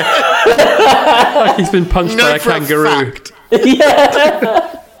he's been punched by a kangaroo.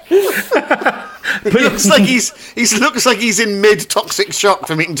 He looks like he's in mid toxic shock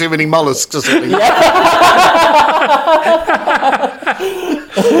from eating too many mollusks or something.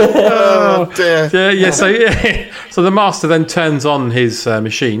 Oh dear. So the Master then turns on his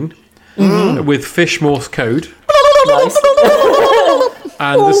machine with fish Morse code. Nice.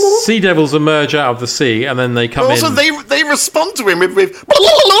 And the sea devils emerge out of the sea, and then they come in. Also, they respond to him with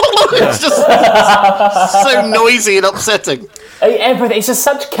it's just so noisy and upsetting. Everything. It's just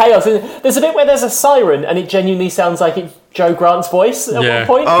such chaos. There's a bit where there's a siren, and it genuinely sounds like it's Joe Grant's voice at one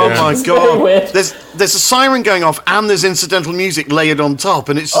point. Oh my It's god! very weird. There's a siren going off, and there's incidental music layered on top,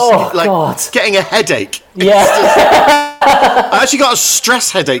 and it's just getting a headache. Yeah. I actually got a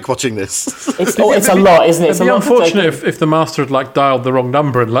stress headache watching this. It's a lot, isn't it? It's It'd be a lot to take unfortunate in. if the Master had dialed the wrong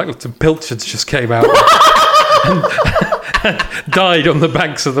number and some pilchards just came out and died on the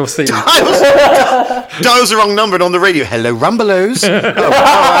banks of the sea. Dials the wrong number and on the radio, hello Rumbelows.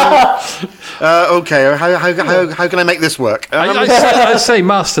 Okay, how can I make this work? I say,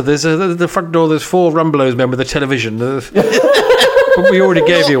 Master, there's the front door. There's 4 Rumbelows men with a television. But we already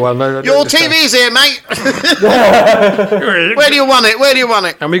gave you one. Your TV's here, mate. Where do you want it? Where do you want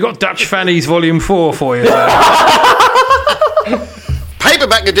it? And we got Dutch Fanny's Volume 4 for you.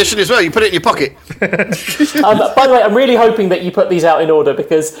 Paperback edition as well. You put it in your pocket. By the way, I'm really hoping that you put these out in order,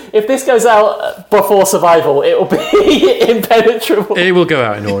 because if this goes out before Survival, it will be impenetrable. It will go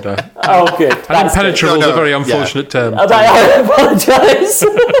out in order. Oh, good. And impenetrable is a very unfortunate term. I apologise.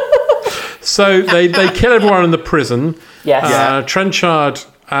 So they kill everyone in the prison. Yes. Trenchard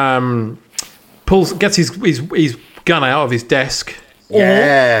gets his gun out of his desk.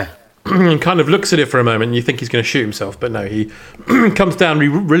 Yeah. And kind of looks at it for a moment, and you think he's going to shoot himself, but no, he comes down,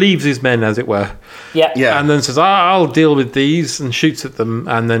 relieves his men, as it were. Yeah. And then says, I'll deal with these, and shoots at them,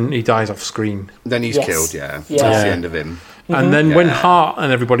 and then he dies off screen. Then he's killed, That's the end of him. And then when Hart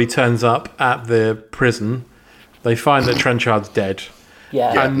and everybody turns up at the prison, they find that Trenchard's dead.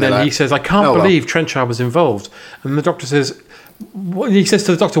 Yeah. And then he says, I can't believe Trenchard was involved. And the doctor says, he says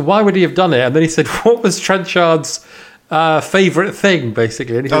to the doctor, why would he have done it? And then he said, what was Trenchard's favourite thing,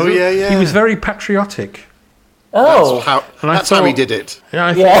 basically? And he says, he was very patriotic. Oh. That's how he did it.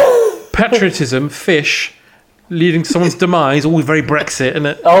 Patriotism, fish, leading to someone's demise, all very Brexit, isn't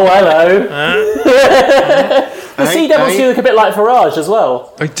it? Oh, hello. The Sea Devils do look a bit like Farage as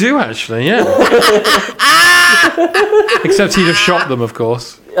well. I do, actually, yeah. Except he'd have shot them, of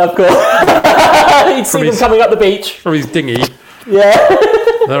course. Of course. He'd see them coming up the beach. From his dinghy. Yeah.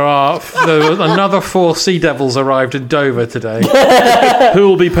 There are another 4 Sea Devils arrived in Dover today. Who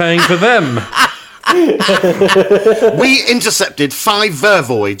will be paying for them? We intercepted 5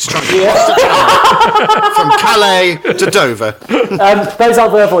 vervoids trying to cross the channel from Calais to Dover. Those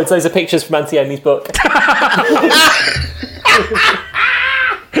aren't vervoids, those are pictures from Antioni's book.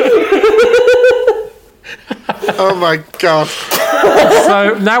 Oh my god.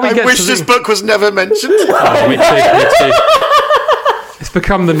 So now we I wish this book was never mentioned. Oh, me too. It's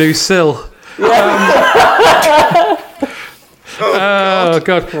become the new Sill. Oh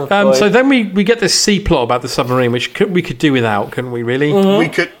god. So then we get this C plot about the submarine, which we could do without, couldn't we? Really?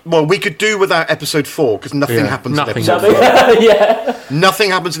 Mm-hmm. We could do without episode 4 because nothing happens in episode 4.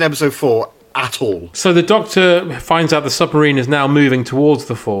 Nothing happens in episode 4 at all. So the doctor finds out the submarine is now moving towards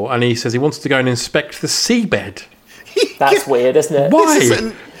the 4, and he says he wants to go and inspect the seabed. That's weird, isn't it?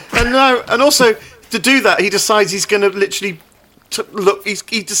 Why? And also to do that, he decides he's going to literally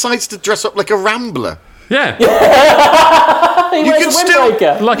he decides to dress up like a rambler. Yeah. He wears a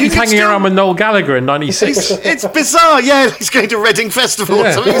windbreaker. Like he's hanging around with Noel Gallagher in 96. It's bizarre, he's going to Reading Festival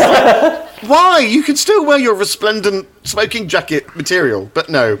or something. It's like, why? You can still wear your resplendent smoking jacket material, but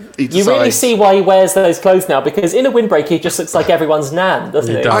no, he decides. You really see why he wears those clothes now, because in a windbreaker he just looks like everyone's nan,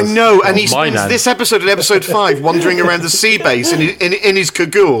 doesn't he? I know, and he spends this episode in episode 5 wandering around the sea base in his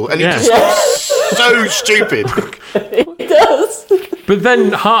cagoule, and he just looks so stupid. He does. But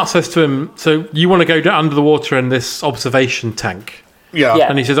then Hart says to him, so you want to go down under the water in this observation tank? Yeah.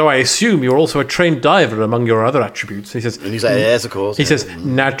 And he says, I assume you're also a trained diver among your other attributes. And he says, yes, of course. He says,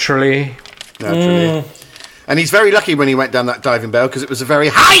 naturally. And he's very lucky when he went down that diving bell because it was a very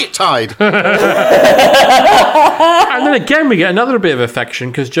high tide. And then again, we get another bit of affection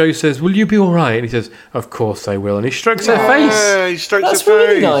because Joe says, "Will you be all right?" And he says, "Of course I will." And he strokes her face. Yeah, he strokes That's her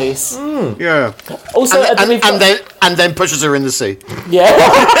really face. nice. Yeah. Also, And then pushes her in the sea. Yeah.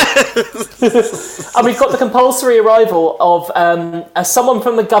 And we've got the compulsory arrival of someone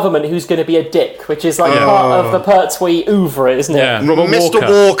from the government who's going to be a dick, which is like part of the Pertwee oeuvre, isn't it? Yeah, Robert Mr.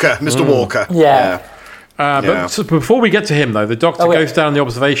 Walker. Mr. Walker. Yeah. But so before we get to him, though, the doctor goes down the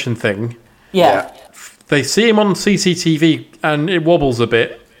observation thing. Yeah. They see him on CCTV and it wobbles a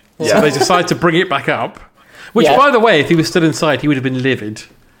bit. Yeah. So they decide to bring it back up. Which, by the way, if he was still inside, he would have been livid.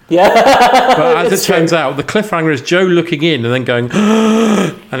 Yeah. But as it turns out, the cliffhanger is Joe looking in and then going,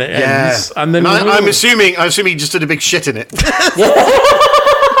 and it ends. And then I'm assuming he just did a big shit in it.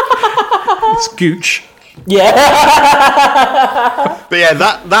 Scooch. Yeah. But yeah,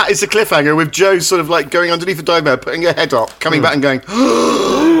 that is the cliffhanger with Joe sort of like going underneath the dive bell, putting her head up, coming back and going,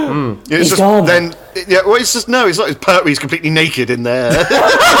 It's just gone. then, it's just, no, it's not, Pertwee's completely naked in there.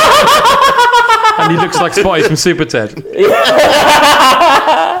 And he looks like Spotty from Super Ted.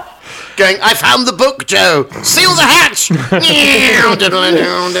 Going, I found the book, Joe. Seal the hatch. But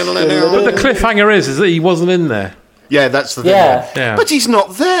the cliffhanger is that he wasn't in there. Yeah, that's the thing. Yeah. But he's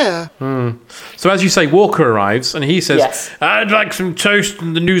not there. So as you say, Walker arrives and he says, Yes. "I'd like some toast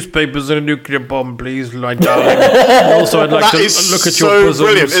and the newspapers and a nuclear bomb, please, my darling. Also, I'd like That to is look at so your bosoms."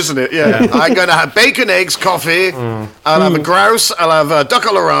 brilliant, isn't it? Yeah. I'm going to have bacon, eggs, coffee. I'll have a grouse. I'll have a duck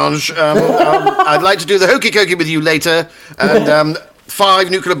à l'orange. I'd like to do the hokey cokey with you later. And 5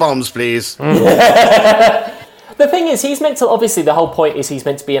 nuclear bombs, please. The thing is, he's meant to, obviously the whole point is he's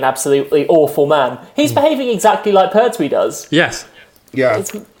meant to be an absolutely awful man. He's behaving exactly like Pertwee does. Yes. Yeah.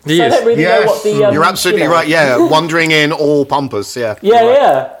 So I don't really know what the... You're absolutely right, yeah. Wandering in all pompous, yeah.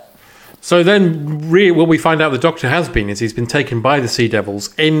 Yeah. So then, what we find out the Doctor has been is he's been taken by the Sea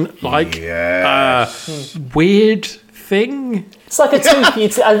Devils in like weird thing. It's like a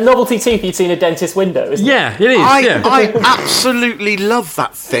tooth, a novelty tooth you'd see in a dentist's window, isn't it? Yeah, it is. I absolutely love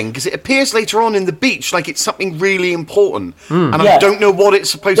that thing because it appears later on in the beach like it's something really important, and I don't know what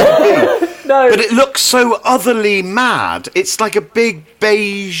it's supposed to be. No, but it looks so otherly mad. It's like a big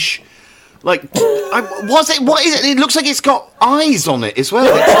beige, like What is it? It looks like it's got eyes on it as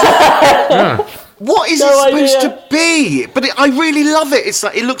well. What is it supposed to be? But I really love it. It's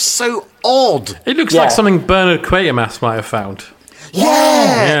like it looks so odd. It looks like something Bernard Quatermass might have found.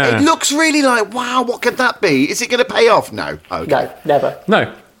 Yeah, it looks really like, wow, what could that be? Is it going to pay off? No. Okay. No, never.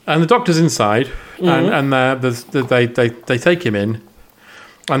 No. And the Doctor's inside, and they take him in,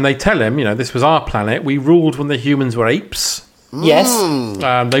 and they tell him, this was our planet. We ruled when the humans were apes. Yes.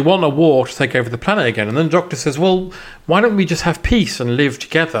 They want a war to take over the planet again. And then the Doctor says, well, why don't we just have peace and live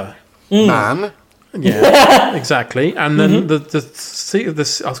together? Man. Yeah, exactly. And then I was going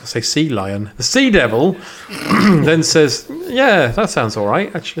to say sea lion. The Sea Devil then says, "Yeah, that sounds all right,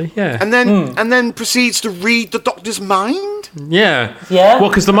 actually." Yeah, and then proceeds to read the Doctor's mind. Yeah. Yeah. Well,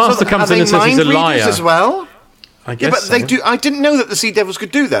 because the Master comes in and says he's a liar as well. I guess. But they do. I didn't know that the Sea Devils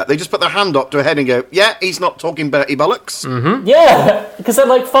could do that. They just put their hand up to her head and go, "Yeah, he's not talking Bertie bollocks." Mm-hmm. Yeah, because they're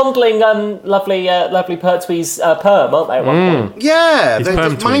like fondling lovely Pertwee's perm, aren't they? At one point? Yeah, He's they're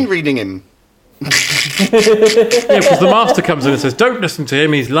just mind reading him. Yeah, because the Master comes in and says, "Don't listen to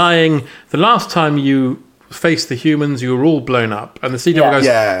him. He's lying. The last time you faced the humans, you were all blown up." And the Sea Devil goes,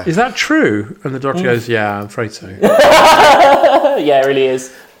 "Is that true?" And the Doctor goes, "Yeah, I'm afraid so." Yeah, it really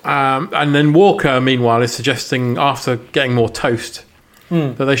is. And then Walker, meanwhile, is suggesting, after getting more toast,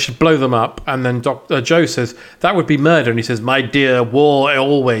 that they should blow them up. And then Joe says, that would be murder. And he says, my dear, war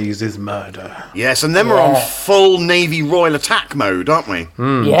always is murder. Yes, and then we're on full Navy Royal attack mode, aren't we?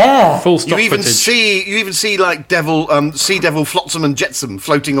 Yeah. Full stock You even footage. see like Sea Devil Flotsam and Jetsam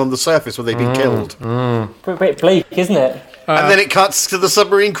floating on the surface where they've been killed. A bit bleak, isn't it? And then it cuts to the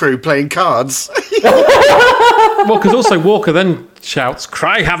submarine crew playing cards. Well, because also Walker then shouts,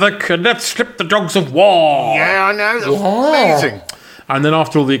 "Cry havoc and let's slip the dogs of war." Yeah, I know. That's amazing. And then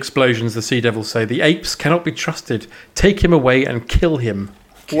after all the explosions, the Sea Devils say, the apes cannot be trusted. Take him away and kill him.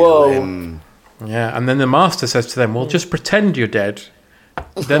 Whoa. Yeah, and then the Master says to them, well, just pretend you're dead.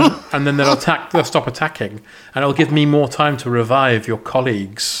 And then they'll stop attacking, and it'll give me more time to revive your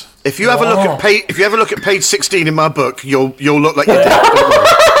colleagues. If you ever look at page 16 in my book, you'll look like you're dead. Don't worry.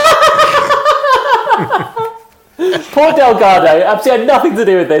 Poor Delgado absolutely had nothing to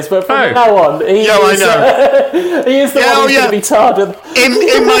do with this, but from now on, he is the one who's going to be tarred.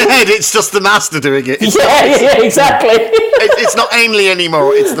 In my head, it's just the Master doing it. Yeah, exactly. It's not Ainley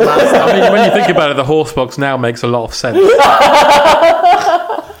anymore, it's the Master. I mean, when you think about it, the horse box now makes a lot of sense.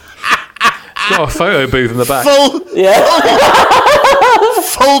 got a photo booth in the back.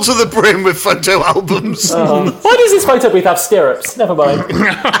 Full to the brim with photo albums. Why does this photo booth have stirrups? Never mind.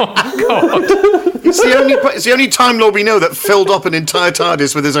 It's the only Time Lord we know that filled up an entire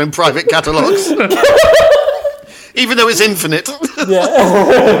TARDIS with his own private catalogues. Even though it's infinite.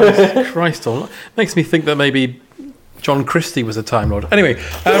 Christ, makes me think that maybe John Christie was a Time Lord. Anyway,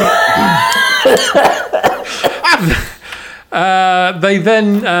 they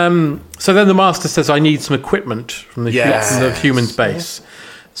then. So then the Master says, "I need some equipment from the human's base."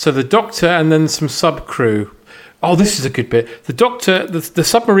 So the Doctor and then some sub crew. Oh, this is a good bit. The Doctor, the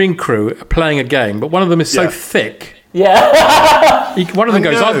submarine crew are playing a game, but one of them is so thick. Yeah. One of them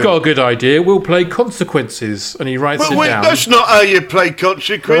goes, "I've got a good idea. We'll play Consequences," and he writes it down. That's not how you play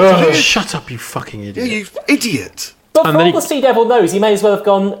Consequences. Shut up, you fucking idiot! Yeah, you idiot. But for all the Sea Devil knows, he may as well have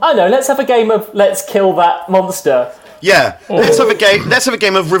gone, "Oh no, let's have a game of let's kill that monster." Yeah, let's have a game. Let's have a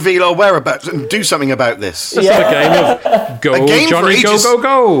game of reveal our whereabouts and do something about this. Let's have a game of go, Johnny,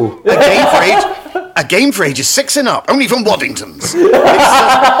 go. A game for ages 6 and up, only from Waddingtons.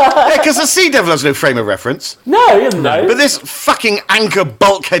 Because the Sea Devil has no frame of reference. No, he doesn't know. But this fucking anchor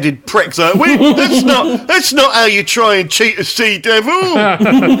bulk-headed pricks are, that's not how you try and cheat a Sea Devil.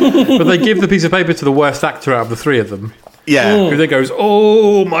 But they give the piece of paper to the worst actor out of the three of them. Yeah. Who then goes,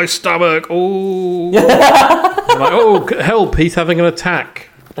 "Oh, my stomach, oh." I'm like, "Oh, help, he's having an attack."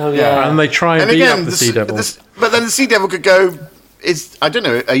 Oh, yeah. And they try and beat up the Sea Devil. But then the Sea Devil could go, I don't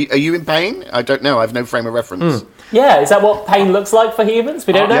know, are you in pain? I don't know, I have no frame of reference. Yeah, is that what pain looks like for humans?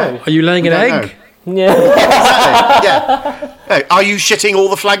 We don't know. Are you laying an egg? Know. Yeah. Exactly. Yeah. Hey, are you shitting all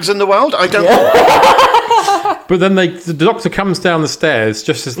the flags in the world? I don't know. But then the Doctor comes down the stairs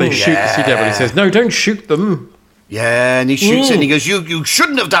just as they shoot the Sea Devil. He says, "No, don't shoot them." Yeah, and he shoots it and he goes, you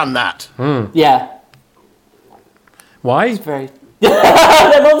shouldn't have done that. Yeah. Why? It's very...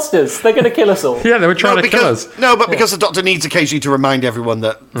 They're monsters. They're going to kill us all. Yeah, they were trying to kill us. No, but because the Doctor needs occasionally to remind everyone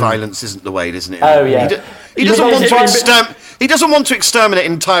that violence isn't the way, isn't it? Oh, yeah. He doesn't want to exterminate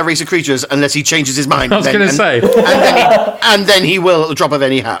an entire race of creatures unless he changes his mind. I was going to say. And then he will at the drop of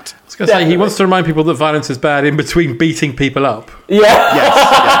any hat. I was going to say, he wants to remind people that violence is bad in between beating people up. Yeah. Yes.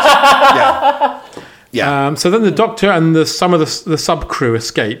 Yeah. So then the Doctor and some of the sub crew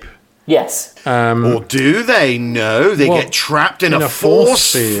escape. Yes. Or do they? No, they get trapped in a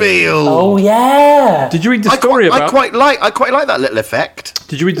force field. Oh yeah. Did you read the story about? I quite like that little effect.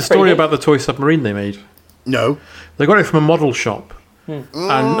 Did you read the story about the toy submarine they made? No. They got it from a model shop,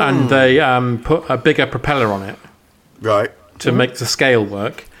 and they put a bigger propeller on it, right, to make the scale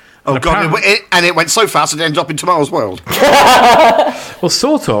work. Oh, God, and it went so fast it ended up in Tomorrow's World. Well,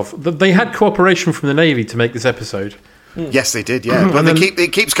 sort of. They had cooperation from the Navy to make this episode. Yes, they did, yeah. But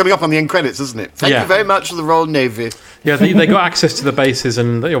it keeps coming up on the end credits, doesn't it? Thank you very much for the Royal Navy. Yeah, they got access to the bases,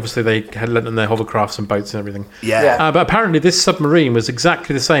 and they had lent them their hovercrafts and boats and everything. Yeah. But apparently this submarine was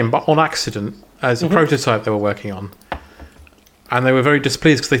exactly the same, but on accident, as a prototype they were working on. And they were very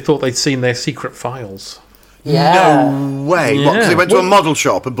displeased because they thought they'd seen their secret files. Yeah. No way. What, because they went to a model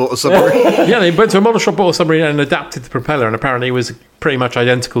shop and bought a submarine? Yeah, they went to a model shop, bought a submarine and adapted the propeller, and apparently it was pretty much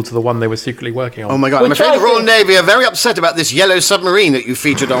identical to the one they were secretly working on. Oh my God, I'm afraid the Royal Navy are very upset about this yellow submarine that you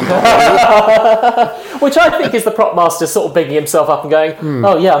featured on. Which I think is the prop master sort of bigging himself up and going,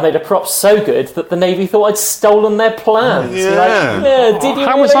 "Oh yeah, I made a prop so good that the Navy thought I'd stolen their plans." Yeah. Did you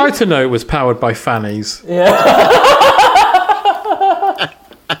How was I to know it was powered by fannies? Yeah.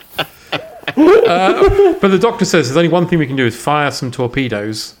 But the Doctor says there's only one thing we can do is fire some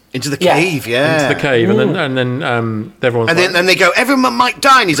torpedoes into the cave. Yeah, into the cave, and then everyone's and then they go, "Everyone might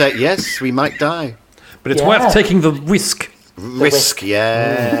die," and he's like, "Yes, we might die, but it's worth taking the risk." Risk,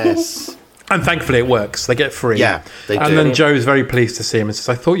 yes. And thankfully it works. They get free. Yeah, they do. And then Joe's very pleased to see him and says,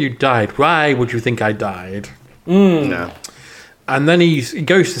 "I thought you died. Why would you think I died?" No. And then he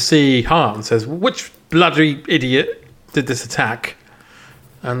goes to see Hart and says, "Which bloody idiot did this attack?"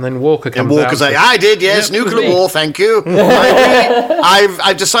 And then Walker comes out. And Walker's like, "I did, yes, nuclear war, thank you.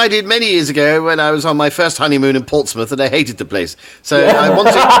 I've decided many years ago when I was on my first honeymoon in Portsmouth that I hated the place. So I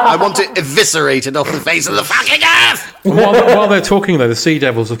want it eviscerated off the face of the fucking earth." While they're talking, though, the Sea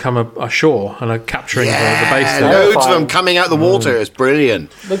Devils have come ashore and are capturing the base. Loads of them coming out of the water. It's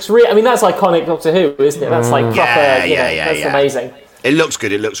brilliant. Looks I mean, that's iconic Doctor Who, isn't it? That's like proper. That's amazing. It looks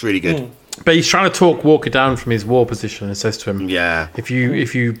good. It looks really good. But he's trying to talk Walker down from his war position and says to him, "Yeah, if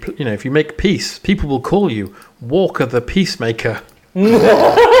you make peace, people will call you Walker the Peacemaker."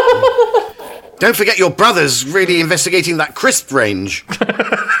 Don't forget your brother's really investigating that crisp range.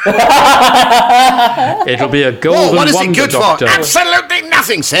 It'll be a golden what is wonder, it good Doctor. for? Absolutely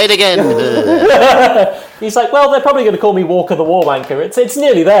nothing. Say it again. He's like, well, they're probably going to call me Walker the War Wanker. It's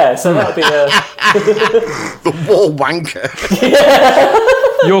nearly there, so that'll be the War Wanker.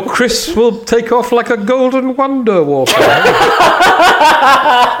 Your crisps will take off like a golden wonder, Walker.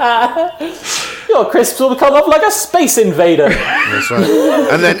 Your crisps will come off like a space invader. That's right.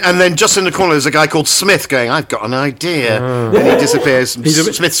 And then just in the corner there's a guy called Smith going, I've got an idea. And he disappears.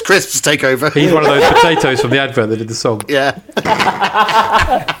 Smith's crisps take over. He's one of those potatoes from the advert that did the song. Yeah.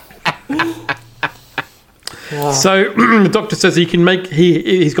 So the Doctor says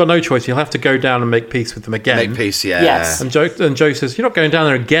he's got no choice. He'll have to go down and make peace with them again. Make peace, yeah. Yes. And Joe says, you're not going down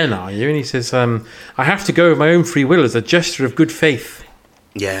there again, are you? And he says, I have to go of my own free will as a gesture of good faith.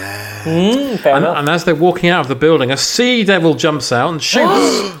 Yeah. Fair enough. And as they're walking out of the building, a sea devil jumps out and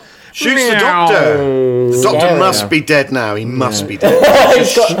shoots. Shoots the Doctor. The Doctor must be dead now. He must be dead.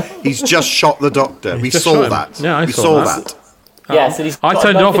 He's just shot the Doctor. We saw that. Yeah, we saw that. Yes, and I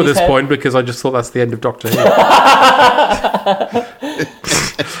turned it off at this point because I just thought that's the end of Doctor Who.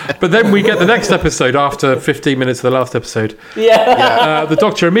 But then we get the next episode after 15 minutes of the last episode. Yeah. The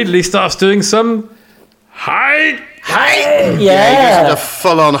Doctor immediately starts doing some Hi. Yeah. He goes into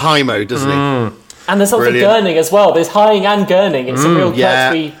full-on high mode, doesn't he? And there's also gurning as well. There's highing and gurning. It's a real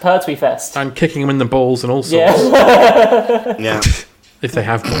Pertwee fest. and kicking him in the balls and all sorts. Yeah. If they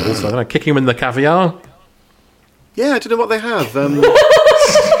have balls, I don't know. Kicking him in the caviar. Yeah, I don't know what they have.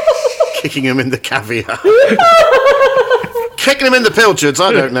 Kicking him in the caviar. Kicking him in the pilchards,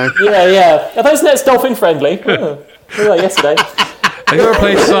 I don't know. Yeah. Are those nets dolphin friendly? Oh, like yesterday. They go and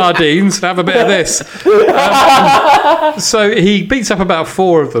play sardines, have a bit of this. So he beats up about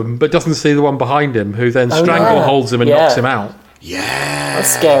 4 of them, but doesn't see the one behind him, who then strangleholds him and knocks him out. Yeah. That's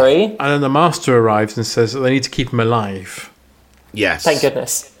scary. And then the Master arrives and says that they need to keep him alive. Yes. Thank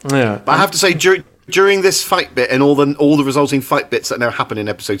goodness. Yeah. But I have to say, during this fight bit and all the resulting fight bits that now happen in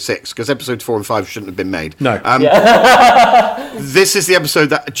episode 6, because episodes 4 and 5 shouldn't have been made. No. This is the episode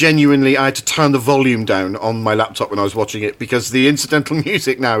that genuinely I had to turn the volume down on my laptop when I was watching it, because the incidental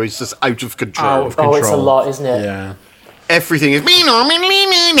music now is just out of control. Oh, it's a lot, isn't it? Yeah. Everything is.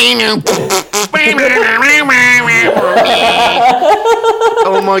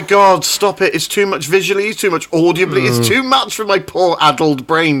 Oh my god, stop it. It's too much visually, it's too much audibly, it's too much for my poor addled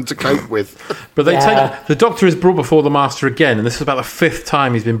brain to cope with. But they take the Doctor is brought before the Master again, and this is about the 5th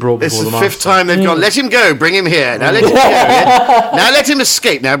time he's been brought before the Master. This is the 5th time they've gone, let him go, bring him here. Now let him go. Yeah? Now let him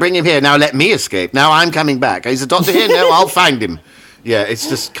escape. Now bring him here. Now let me escape. Now I'm coming back. Is the Doctor here? No, I'll find him. Yeah, it's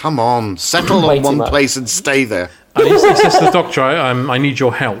just, come on, settle on one place and stay there. And he says to the Doctor, I need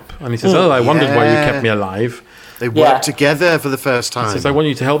your help. And he says, I wondered why you kept me alive. They work together for the first time. He says, I want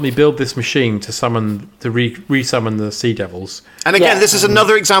you to help me build this machine to re-summon the Sea Devils. And again, this is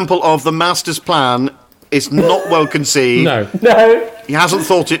another example of the Master's plan is not well conceived. No. He hasn't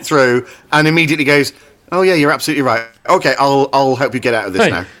thought it through and immediately goes, oh yeah, you're absolutely right. Okay, I'll help you get out of this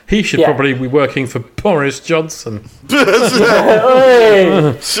now. He should probably be working for Boris Johnson.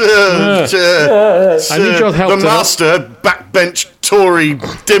 I need your help. The Master, backbench Tory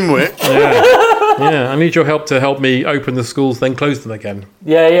dimwit. Yeah, I need your help to help me open the schools, then close them again.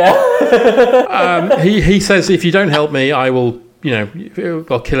 Yeah. He says, if you don't help me, I will,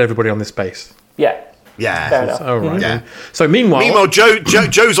 I'll kill everybody on this base. Yeah. Fair enough. Oh, right. Yeah. So meanwhile,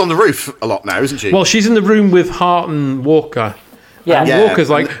 Jo's on the roof a lot now, isn't she? Well, she's in the room with Hart and Walker. Yeah. And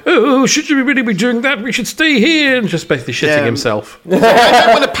Walker's like, oh, should you really be doing that? We should stay here. And just basically shitting himself.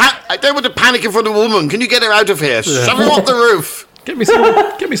 I don't want to panic in front of a woman. Can you get her out of here? Shove her off the roof. Get me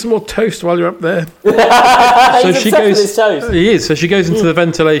some more toast while you're up there. So she goes. With his toast. He is. So she goes into the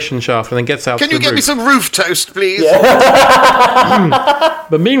ventilation shaft and then gets out. Can you get me some roof toast, please?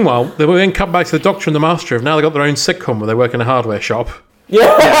 But meanwhile, they will then cut back to the Doctor and the Master. Have now got their own sitcom where they work in a hardware shop.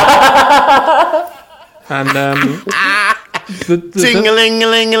 And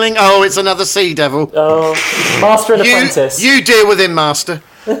Ding-a-ling-a-ling-a-ling. Oh, it's another Sea Devil. Oh, Master and Apprentice. You deal with him, Master.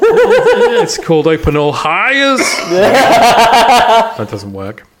 It's called Open All Hires. That doesn't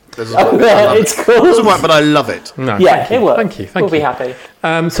work. It's cool. It doesn't work, but I love it. No, yeah, it works. Thank you. We'll be happy.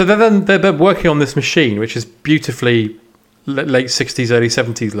 So they're working on this machine, which is beautifully late 60s, early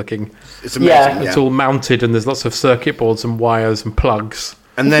 70s looking. It's amazing. It's all mounted, and there's lots of circuit boards and wires and plugs.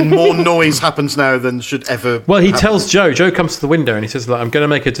 And then more noise happens now than should ever. Well, he tells Joe. Joe comes to the window and he says, "I'm going to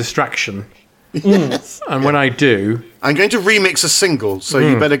make a distraction." Yes. And when I do, I'm going to remix a single, so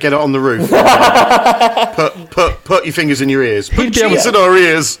you better get it on the roof. put your fingers in your ears. Put cheese in our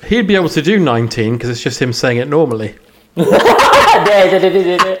ears. He'd be able to do 19 because it's just him saying it normally.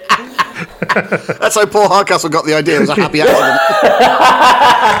 That's how Paul Hardcastle got the idea. It was a happy accident.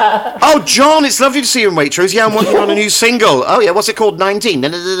 Oh, John, it's lovely to see you in Waitrose. Yeah, I'm working on a new single. Oh, yeah, what's it called? 19.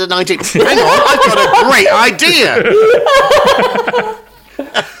 19. Hang on, I've got a great idea.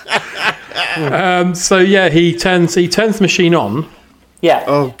 So yeah, he turns the machine on. Yeah.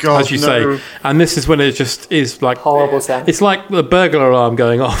 Oh God. As you say, and this is when it just is like horrible sound. It's like the burglar alarm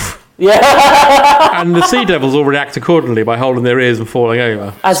going off. Yeah. And the Sea Devils all react accordingly by holding their ears and falling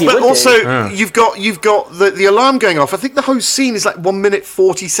over. But also, you've got the alarm going off. I think the whole scene is like 1 minute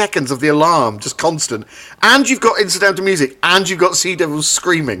 40 seconds of the alarm, just constant. And you've got incidental music, and you've got Sea Devils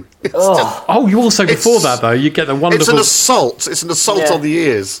screaming. You also before that though, you get the wonderful. It's an assault. It's an assault on the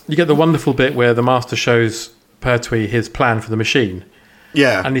ears. You get the wonderful bit where the Master shows Pertwee his plan for the machine.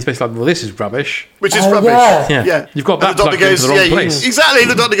 Yeah. And he's basically like, well, this is rubbish. Which is rubbish. Yeah. You've got that the doctor plugged into the wrong place. Exactly.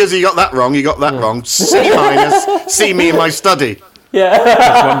 The doctor goes, you got that wrong, C minus, see me in my study. Yeah.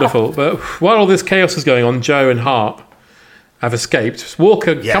 That's wonderful. But while all this chaos is going on, Joe and Hart have escaped.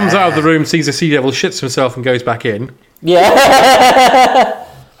 Walker comes out of the room, sees the Sea Devil, shits himself and goes back in. Yeah.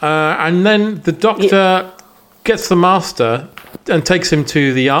 And then the doctor gets the Master and takes him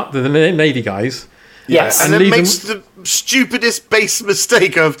to the Navy guys. Yes, and then makes the stupidest base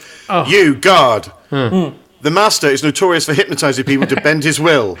mistake of, you, guard. The Master is notorious for hypnotising people to bend his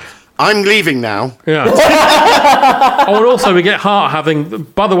will. I'm leaving now. Yeah. And also we get Hart having...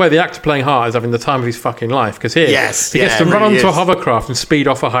 By the way, the actor playing Hart is having the time of his fucking life, because he gets to run onto a hovercraft and speed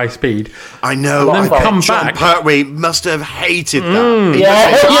off at high speed. I know. And then come John back. Pertwee must have hated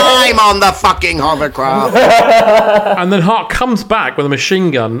that. I'm on the fucking hovercraft. And then Hart comes back with a machine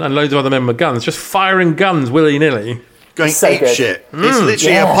gun and loads of other men with guns, just firing guns willy-nilly. Going ape shit. It's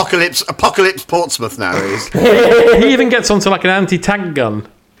literally apocalypse Portsmouth now. He even gets onto like an anti-tank gun.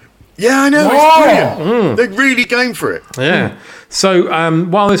 Yeah, I know. It's brilliant. They're really going for it. Yeah. So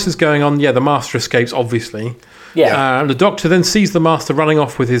while this is going on, the Master escapes, obviously. Yeah. The Doctor then sees the Master running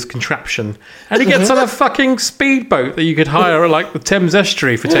off with his contraption. And he gets on a fucking speedboat that you could hire at like the Thames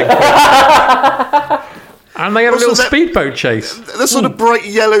Estuary for 10 quid. And they have a little speedboat chase. The sort of bright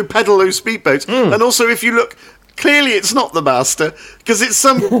yellow pedalo speedboats. And also, if you look... Clearly, it's not the Master, because it's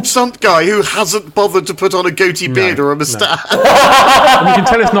some stunt guy who hasn't bothered to put on a goatee beard or a moustache. And you can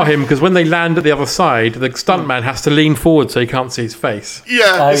tell it's not him, because when they land at the other side, the stuntman has to lean forward so you can't see his face.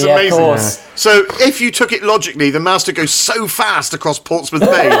 Yeah, it's amazing. So, if you took it logically, the Master goes so fast across Portsmouth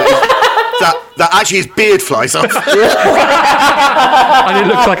Bay that actually his beard flies off. And it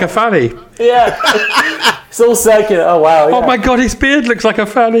looks like a fanny. Yeah. It's all circular. Oh, wow. Yeah. Oh, my God, his beard looks like a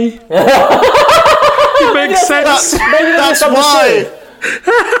fanny. It makes sense. That's why.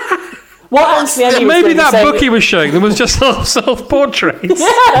 What Anthony Andy was maybe that book he was showing them was just self-portraits.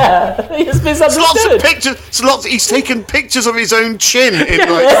 Yeah, it's misunderstood. Lots of pictures. He's taken pictures of his own chin in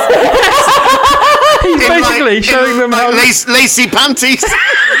He's basically showing them how lacy panties.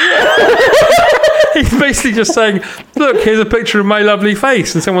 He's basically just saying, look, here's a picture of my lovely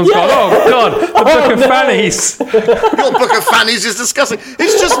face. And someone's gone, oh, God, the book of fannies. Your book of fannies is disgusting.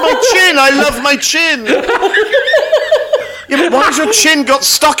 It's just my chin. I love my chin. Yeah, but why has your chin got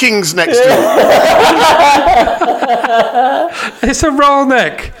stockings next to it? It's a roll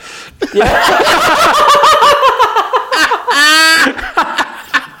neck.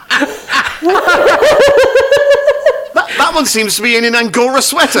 That one seems to be in an Angora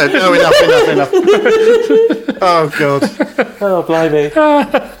sweater. No, enough. Oh, God. Oh, blimey.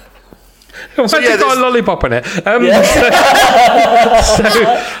 Why's it got a lollipop in it? Why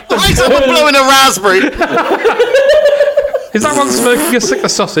is someone blowing a raspberry? Is that one smoking a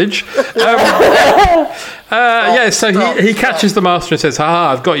sausage? So he catches the Master and says,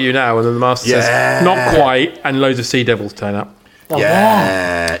 ha, I've got you now. And then the Master says, not quite, and loads of Sea Devils turn up.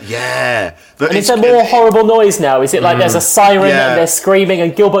 Yeah. And it's a more horrible noise now. Is it like there's a siren and they're screaming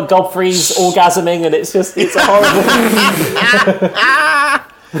and Gilbert Godfrey's orgasming and it's a horrible...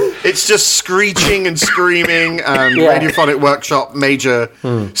 It's just screeching and screaming and Radiophonic Workshop major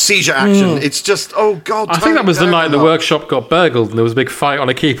seizure action. It's just, oh God. I think that was the night the workshop got burgled and there was a big fight on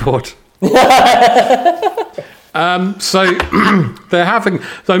a keyboard. So they're having...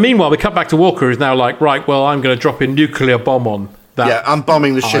 So meanwhile, we cut back to Walker, who's now like, right, well, I'm going to drop a nuclear bomb on that. Yeah, I'm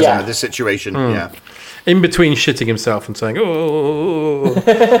bombing the shit out of this situation. Yeah. In between shitting himself and saying, oh.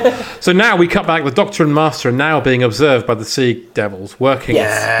 So now we cut back. The Doctor and Master are now being observed by the Sea Devils working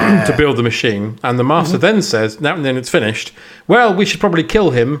to build the machine. And the Master then says, now and then it's finished, well, we should probably kill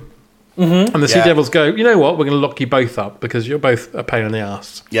him. And the Sea Devils go, you know what, we're going to lock you both up because you're both a pain in the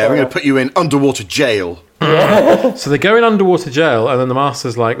ass. Yeah, we're going to put you in underwater jail. So they go in underwater jail, and then the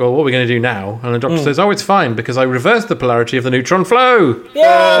Master's like, well, what are we going to do now? And the Doctor says, oh, it's fine, because I reversed the polarity of the neutron flow.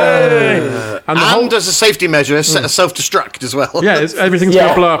 Yay! And as a safety measure, a self-destruct as well. Yeah, everything's going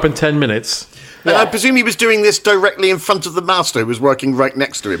to blow up in 10 minutes. And I presume he was doing this directly in front of the Master, who was working right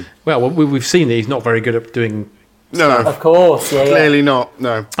next to him. Well, we've seen that he's not very good at doing stuff. Of course, yeah. Clearly not,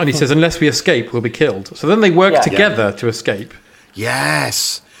 no. And he says, unless we escape, we'll be killed. So then they work together to escape.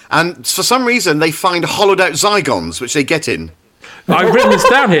 Yes. And for some reason, they find hollowed-out Zygons, which they get in. I've written this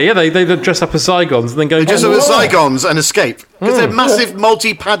down here. Yeah, they dress up as Zygons and then go... They dress up as Zygons and escape. Because they're massive,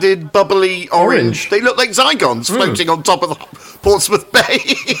 multi-padded, bubbly orange. They look like Zygons floating on top of the Portsmouth Bay.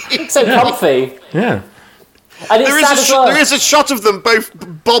 So comfy. Yeah. And it's there is a shot of them both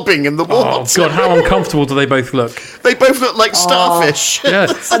bobbing in the water. Oh, God, how uncomfortable do they both look? They both look like starfish.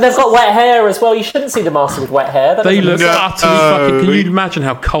 Yes. And they've got wet hair as well. You shouldn't see the Master with wet hair. They look utterly fucking... Can you imagine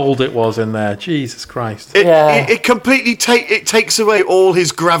how cold it was in there? Jesus Christ. It completely takes away all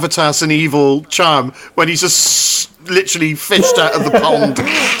his gravitas and evil charm when he's just literally fished out of the pond,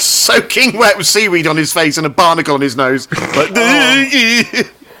 soaking wet seaweed on his face and a barnacle on his nose.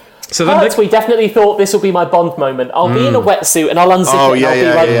 So then we definitely thought this will be my Bond moment. I'll be in a wetsuit and I'll unzip it.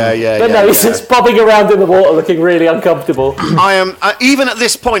 And I'll be but no, he's just bobbing around in the water, looking really uncomfortable. I am even at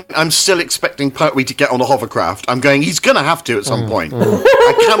this point. I'm still expecting Pertwee to get on a hovercraft. I'm going. He's going to have to at some point.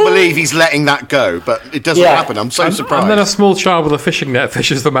 I can't believe he's letting that go, but it doesn't happen. I'm so surprised. And then a small child with a fishing net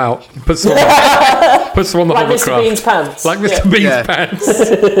fishes them out, puts them on the hovercraft. Mr. Bean's pants. Like Mr. Bean's pants.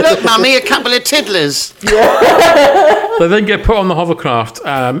 Look, Mummy, a couple of tiddlers. They then get put on the hovercraft,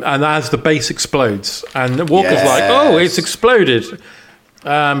 and as the base explodes, and Walker's like, "Oh, it's exploded,"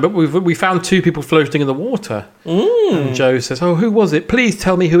 but we found 2 people floating in the water. And Joe says, "Oh, who was it? Please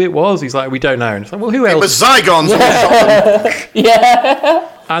tell me who it was." He's like, "We don't know." And it's like, "Well, who else?" It was Zygons. Yeah.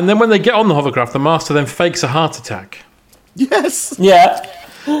 And then when they get on the hovercraft, the Master then fakes a heart attack. Yes. Yeah.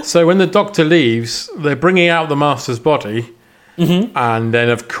 So when the Doctor leaves, they're bringing out the Master's body, and then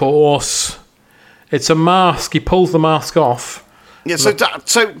of course, it's a mask. He pulls the mask off. Yeah, so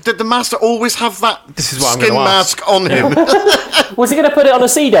did the Master always have that skin mask on him? Was he going to put it on a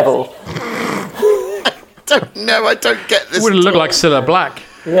Sea Devil? I don't know. I don't get this. It would have looked like Cilla Black.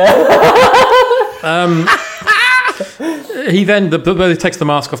 Yeah. He then takes the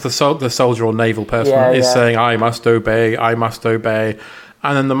mask off. The soldier or naval person is saying, "I must obey. I must obey,"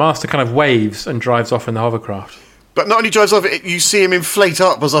 and then the Master kind of waves and drives off in the hovercraft. But not only drives off, you see him inflate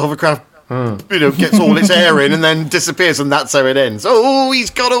up as the hovercraft. Gets all its air in and then disappears, and that's how it ends. Oh, he's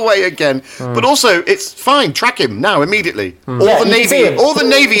got away again. But also, it's fine. Track him now, immediately. All the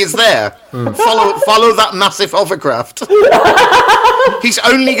Navy is there. Follow that massive hovercraft. He's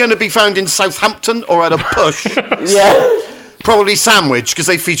only going to be found in Southampton or at a push. Probably Sandwich, because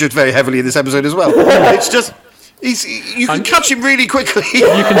they featured very heavily in this episode as well. It's just... You can catch him really quickly.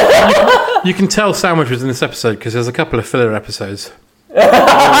 You can tell Sandwich was in this episode because there's a couple of filler episodes.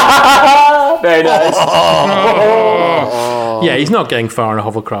 Very nice. Yeah, he's not getting far on a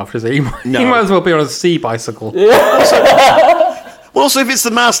hovercraft, is he? He might as well be on a sea bicycle. Well, also, if it's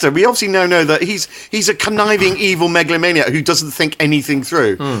the Master, we obviously now know that he's a conniving, evil megalomaniac who doesn't think anything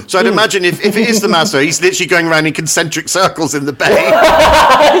through. So I'd imagine if it is the Master, he's literally going around in concentric circles in the bay.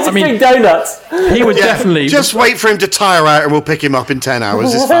 He's doing donuts. He would definitely... Just wait for him to tire out and we'll pick him up in 10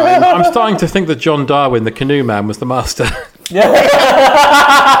 hours. It's fine. I'm starting to think that John Darwin, the canoe man, was the Master. Because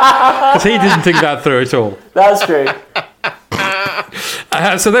he didn't think that through at all. That's true.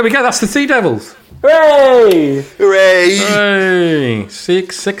 So there we go. That's the Sea Devils. Hooray! Hooray! Hooray!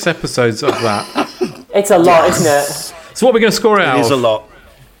 Six episodes of that. It's a lot, isn't it? So what are we going to score it out? It is a lot.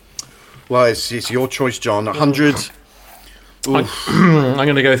 Well, it's your choice, John. 100. I'm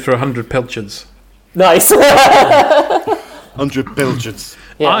going to go for 100 pilchards. Nice. 100 pilchards.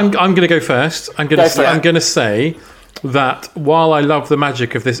 Yeah. I'm going to go first. I'm going to say that while I love the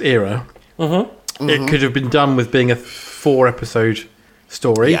magic of this era, it could have been done with being a 4-episode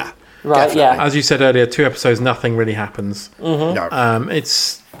story. Yeah. Right, definitely. As you said earlier, 2 episodes, nothing really happens. No.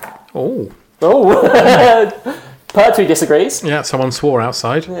 It's... Pertwee disagrees. Yeah, someone swore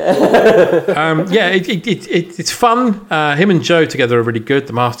outside. It's fun. Him and Joe together are really good.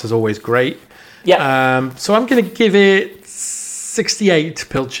 The Master's always great. Yeah. So I'm going to give it 68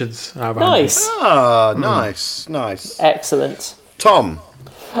 pilchards out of 100. Nice. Nice. Excellent. Tom.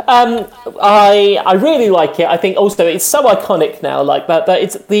 I really like it. I think also it's so iconic now. Like that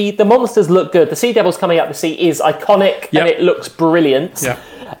it's the monsters look good. The Sea Devils coming out the sea is iconic and it looks brilliant. Yeah.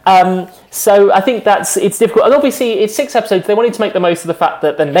 So I think it's difficult. And obviously, it's 6 episodes. They wanted to make the most of the fact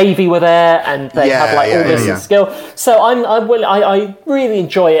that the Navy were there and they have all this skill. So I really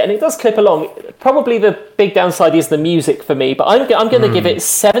enjoy it, and it does clip along. Probably the big downside is the music for me, but I'm going to give it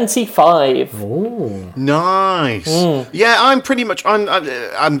 75. Ooh. Nice. Yeah, I'm pretty much. I'm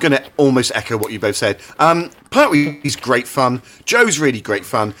going to almost echo what you both said. Pertwee is great fun. Joe's really great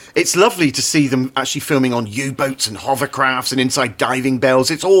fun. It's lovely to see them actually filming on U-boats and hovercrafts and inside diving bells.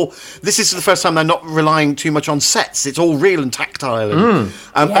 This is the first time they're not relying too much on sets. It's all real and tactile. And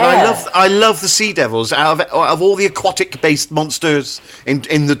I love the Sea Devils. Out of all the aquatic-based monsters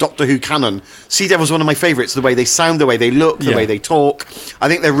in the Doctor Who canon, Sea Devils are one of my favourites. The way they sound, the way they look, the way they talk. I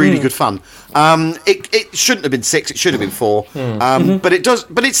think they're really good fun. It shouldn't have been 6. It should have been 4. But it does.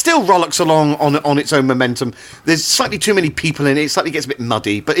 But it still rollicks along on its own momentum. There's slightly too many people in it. It slightly gets a bit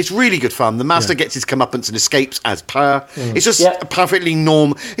muddy, but it's really good fun. The Master gets his comeuppance and escapes as per. It's just a perfectly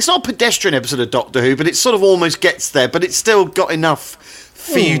normal. It's not a pedestrian episode of Doctor Who, but it sort of almost gets there. But it's still got enough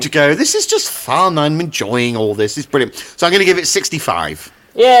for you to go, this is just fun. I'm enjoying all this. It's brilliant. So I'm going to give it 65.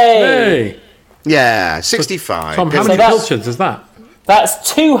 Yay! Yeah, 65. Tom, how many pilchards is that?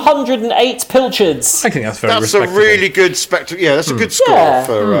 That's 208 pilchards. I think that's very respectable. That's a really good spectacle. Yeah, that's a good score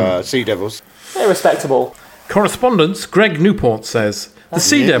for Sea Devils. They're respectable. Correspondence, Greg Newport says, The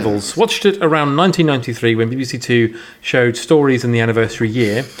Sea Devils, watched it around 1993 when BBC Two showed stories in the anniversary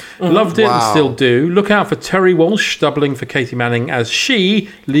year. Loved it and still do. Look out for Terry Walsh doubling for Katie Manning as she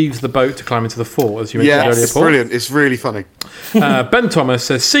leaves the boat to climb into the fort, as you mentioned earlier, it's Paul. brilliant. It's really funny. Ben Thomas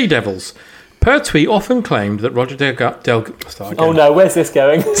says, Sea Devils. Pertwee often claimed that Roger Oh no, where's this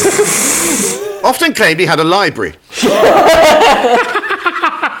going? Often claimed he had a library.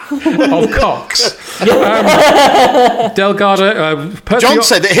 Of cocks. Delgado. John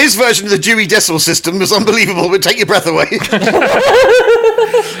said that his version of the Dewey Decimal System was unbelievable, would take your breath away.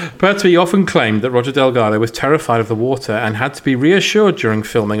 Pertwee often claimed that Roger Delgado was terrified of the water and had to be reassured during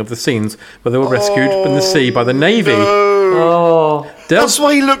filming of the scenes where they were rescued in the sea by the Navy. That's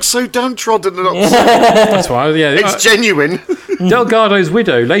why he looks so downtrodden and upset. That's why, it's genuine. Delgado's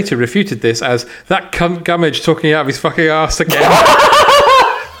widow later refuted this as that cunt Gummidge talking out of his fucking arse again.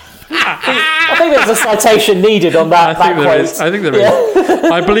 I think there's a citation needed on that quote. I think there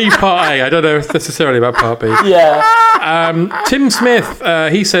is. I believe part A. I don't know necessarily about part B. Tim Smith,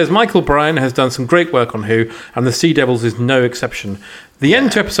 he says, Michael Bryan has done some great work on Who, and the Sea Devils is no exception. The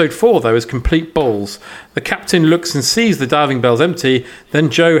end to episode 4, though, is complete balls. The captain looks and sees the diving bells empty, then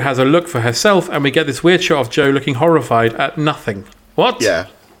Jo has a look for herself, and we get this weird shot of Jo looking horrified at nothing. What? Yeah.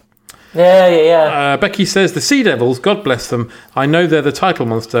 Becky says, the Sea Devils, God bless them, I know they're the title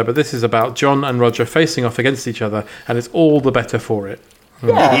monster, but this is about John and Roger facing off against each other, and it's all the better for it.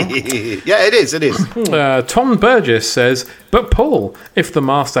 It is. Tom Burgess says, but Paul, if the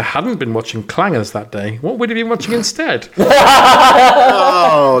Master hadn't been watching Clangers that day, what would he be watching instead?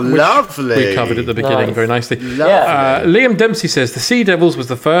 Lovely. We covered at the beginning very nicely. Lovely. Liam Dempsey says, the Sea Devils was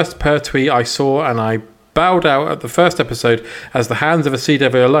the first Pertwee I saw, and I bowed out at the first episode as the hands of a Sea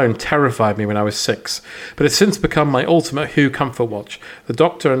Devil alone terrified me when I was 6. But it's since become my ultimate Who comfort watch. The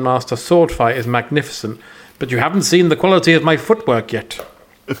Doctor and Master sword fight is magnificent, but you haven't seen the quality of my footwork yet.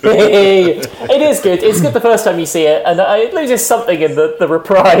 It is good. It's good the first time you see it, and it loses something in the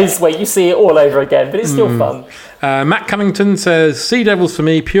reprise where you see it all over again, but it's still fun. Matt Cunnington says, Sea Devils for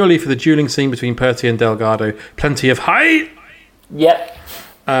me, purely for the dueling scene between Pertwee and Delgado. Plenty of height. Yep.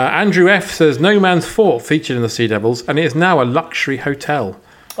 Andrew F says, No Man's Fort featured in the Sea Devils, and it is now a luxury hotel.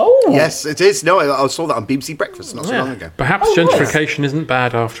 Oh, yes, it is. No, I saw that on BBC Breakfast not so long ago. Perhaps gentrification isn't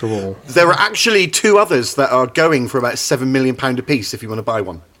bad after all. There are actually 2 others that are going for about £7 million a piece if you want to buy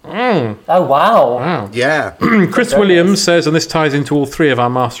one. Oh, wow. Yeah. Chris Williams says, and this ties into all 3 of our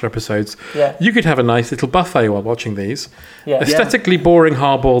Master episodes, you could have a nice little buffet while watching these. Aesthetically boring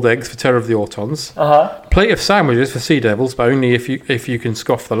hard-boiled eggs for Terror of the Autons. Plate of sandwiches for Sea Devils, but only if you can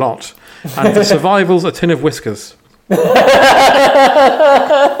scoff the lot. And for survivals, a tin of Whiskers. 8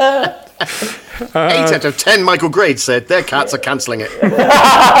 out of 10 Michael Grade said their cats are cancelling it.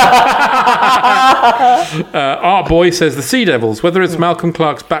 Art Boy says the Sea Devils, whether it's Malcolm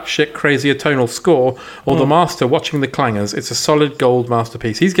Clark's batshit crazy atonal score or the Master watching the Clangers, it's a solid gold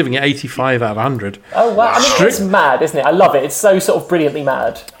masterpiece. He's giving it 85 out of 100. Oh wow, I mean it's mad, isn't it? I love it. It's so sort of brilliantly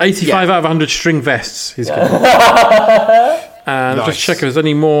mad. 85 out of 100 string vests he's giving. And nice. Just check if there's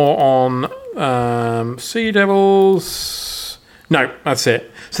any more on Sea Devils. No, that's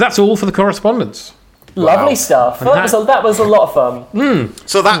it. So that's all for the correspondence. Lovely stuff. That was a lot of fun.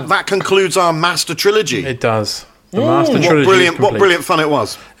 So that concludes our Master Trilogy. It does. The Master Trilogy. What brilliant fun it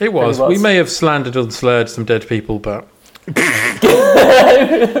was. It was. We may have slandered and slurred some dead people, but See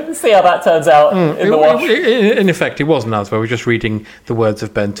how that turns out in the wash. In effect, it wasn't us. We're just reading the words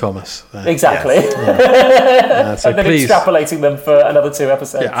of Ben Thomas. Exactly. Yes. So and then please, extrapolating them for another 2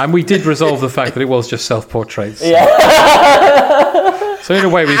 episodes. Yeah, and we did resolve the fact that it was just self-portraits. Yeah. So in a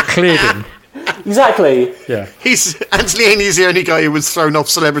way, we've cleared him. Exactly. Yeah. Anthony Ainley is the only guy who was thrown off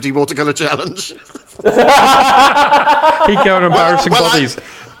Celebrity Watercolour Challenge. He'd go on embarrassing bodies.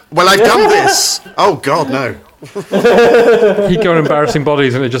 I've done this. Oh, God, no. He'd go on embarrassing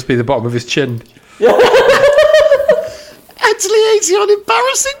bodies and it'd just be the bottom of his chin. Anthony Ainley on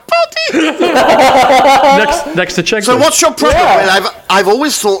embarrassing bodies. next to Chegwin. So what's your problem? Well, I've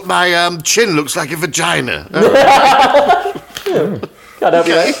always thought my chin looks like a vagina.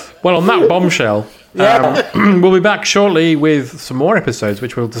 Well, on that bombshell, we'll be back shortly with some more episodes,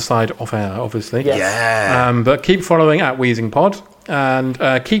 which we'll decide off air, obviously. Yes. Yeah. But keep following at Wheezing Pod, and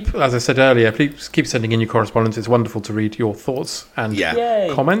keep, as I said earlier, please keep sending in your correspondence. It's wonderful to read your thoughts and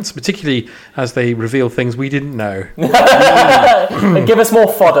comments, particularly as they reveal things we didn't know. And give us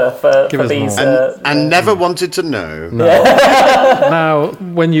more fodder for these. And never wanted to know. No. Now,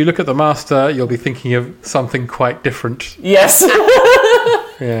 when you look at the Master, you'll be thinking of something quite different. Yes.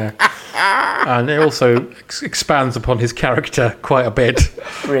 Yeah. And it also expands upon his character quite a bit.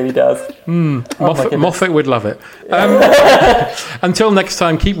 It really does. Moffat would love it. Until next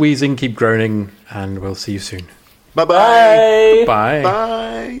time, keep wheezing, keep groaning, and we'll see you soon. Bye-bye. Bye.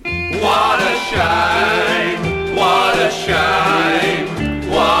 Bye. What a shame, what a shame,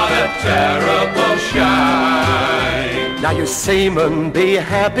 what a terrible shame. Now you seamen, be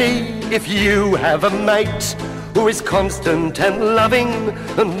happy if you have a mate who is constant and loving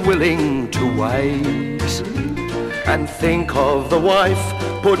and willing to wait. And think of the wife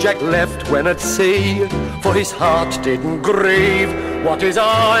poor Jack left when at sea, for his heart didn't grieve what his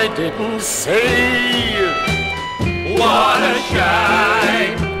eye didn't see. What a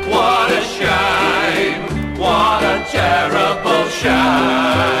shame, what a shame, what a terrible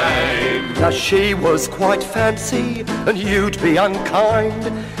shame. Now she was quite fancy, and you'd be unkind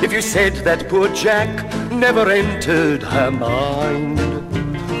if you said that poor Jack never entered her mind.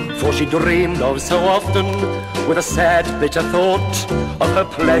 For she dreamed of so often, with a sad, bitter thought, of her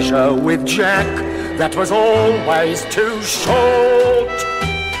pleasure with Jack that was always too short.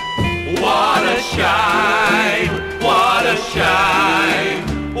 What a shame, what a shame,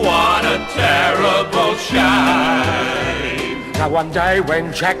 what a terrible shame. Now one day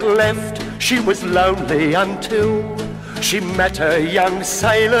when Jack left, she was lonely until she met a young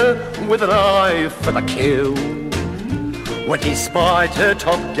sailor with an eye for the kill. When he spied her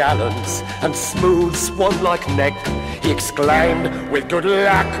top gallants and smooth swan-like neck, he exclaimed, with good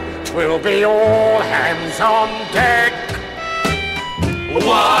luck, 'twill be all hands on deck.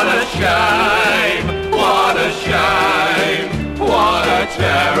 What a shame, what a shame, what a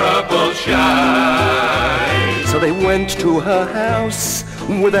terrible shame. So they went to her house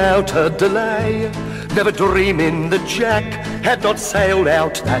without a delay, never dreaming that Jack had not sailed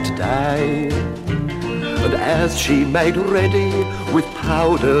out that day. And as she made ready with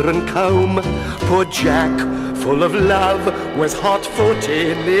powder and comb, poor Jack, full of love, was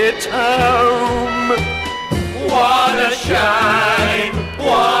hot-footing it home. What a shame,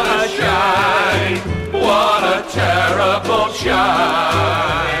 what a shame, what a terrible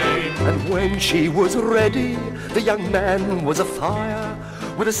shame. And when she was ready, the young man was afire,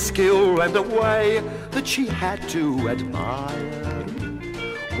 with a skill and a way that she had to admire.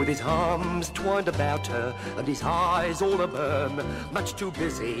 With his arms twined about her and his eyes all aburn, much too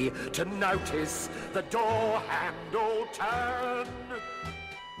busy to notice the door handle turn.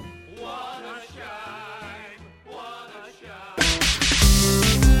 What a shame, what a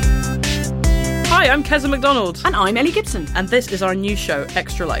Hi, I'm Keza McDonald. And I'm Ellie Gibson. And this is our new show,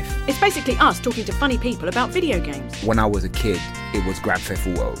 Extra Life. It's basically us talking to funny people about video games. When I was a kid, it was Grand Theft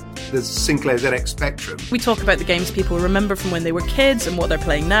Auto. There's Sinclair ZX Spectrum. We talk about the games people remember from when they were kids and what they're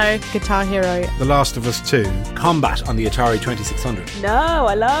playing now. Guitar Hero. The Last of Us 2. Combat on the Atari 2600. No,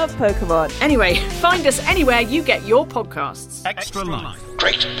 I love Pokemon. Anyway, find us anywhere you get your podcasts. Extra Life.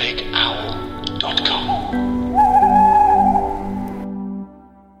 GreatBigOwl.com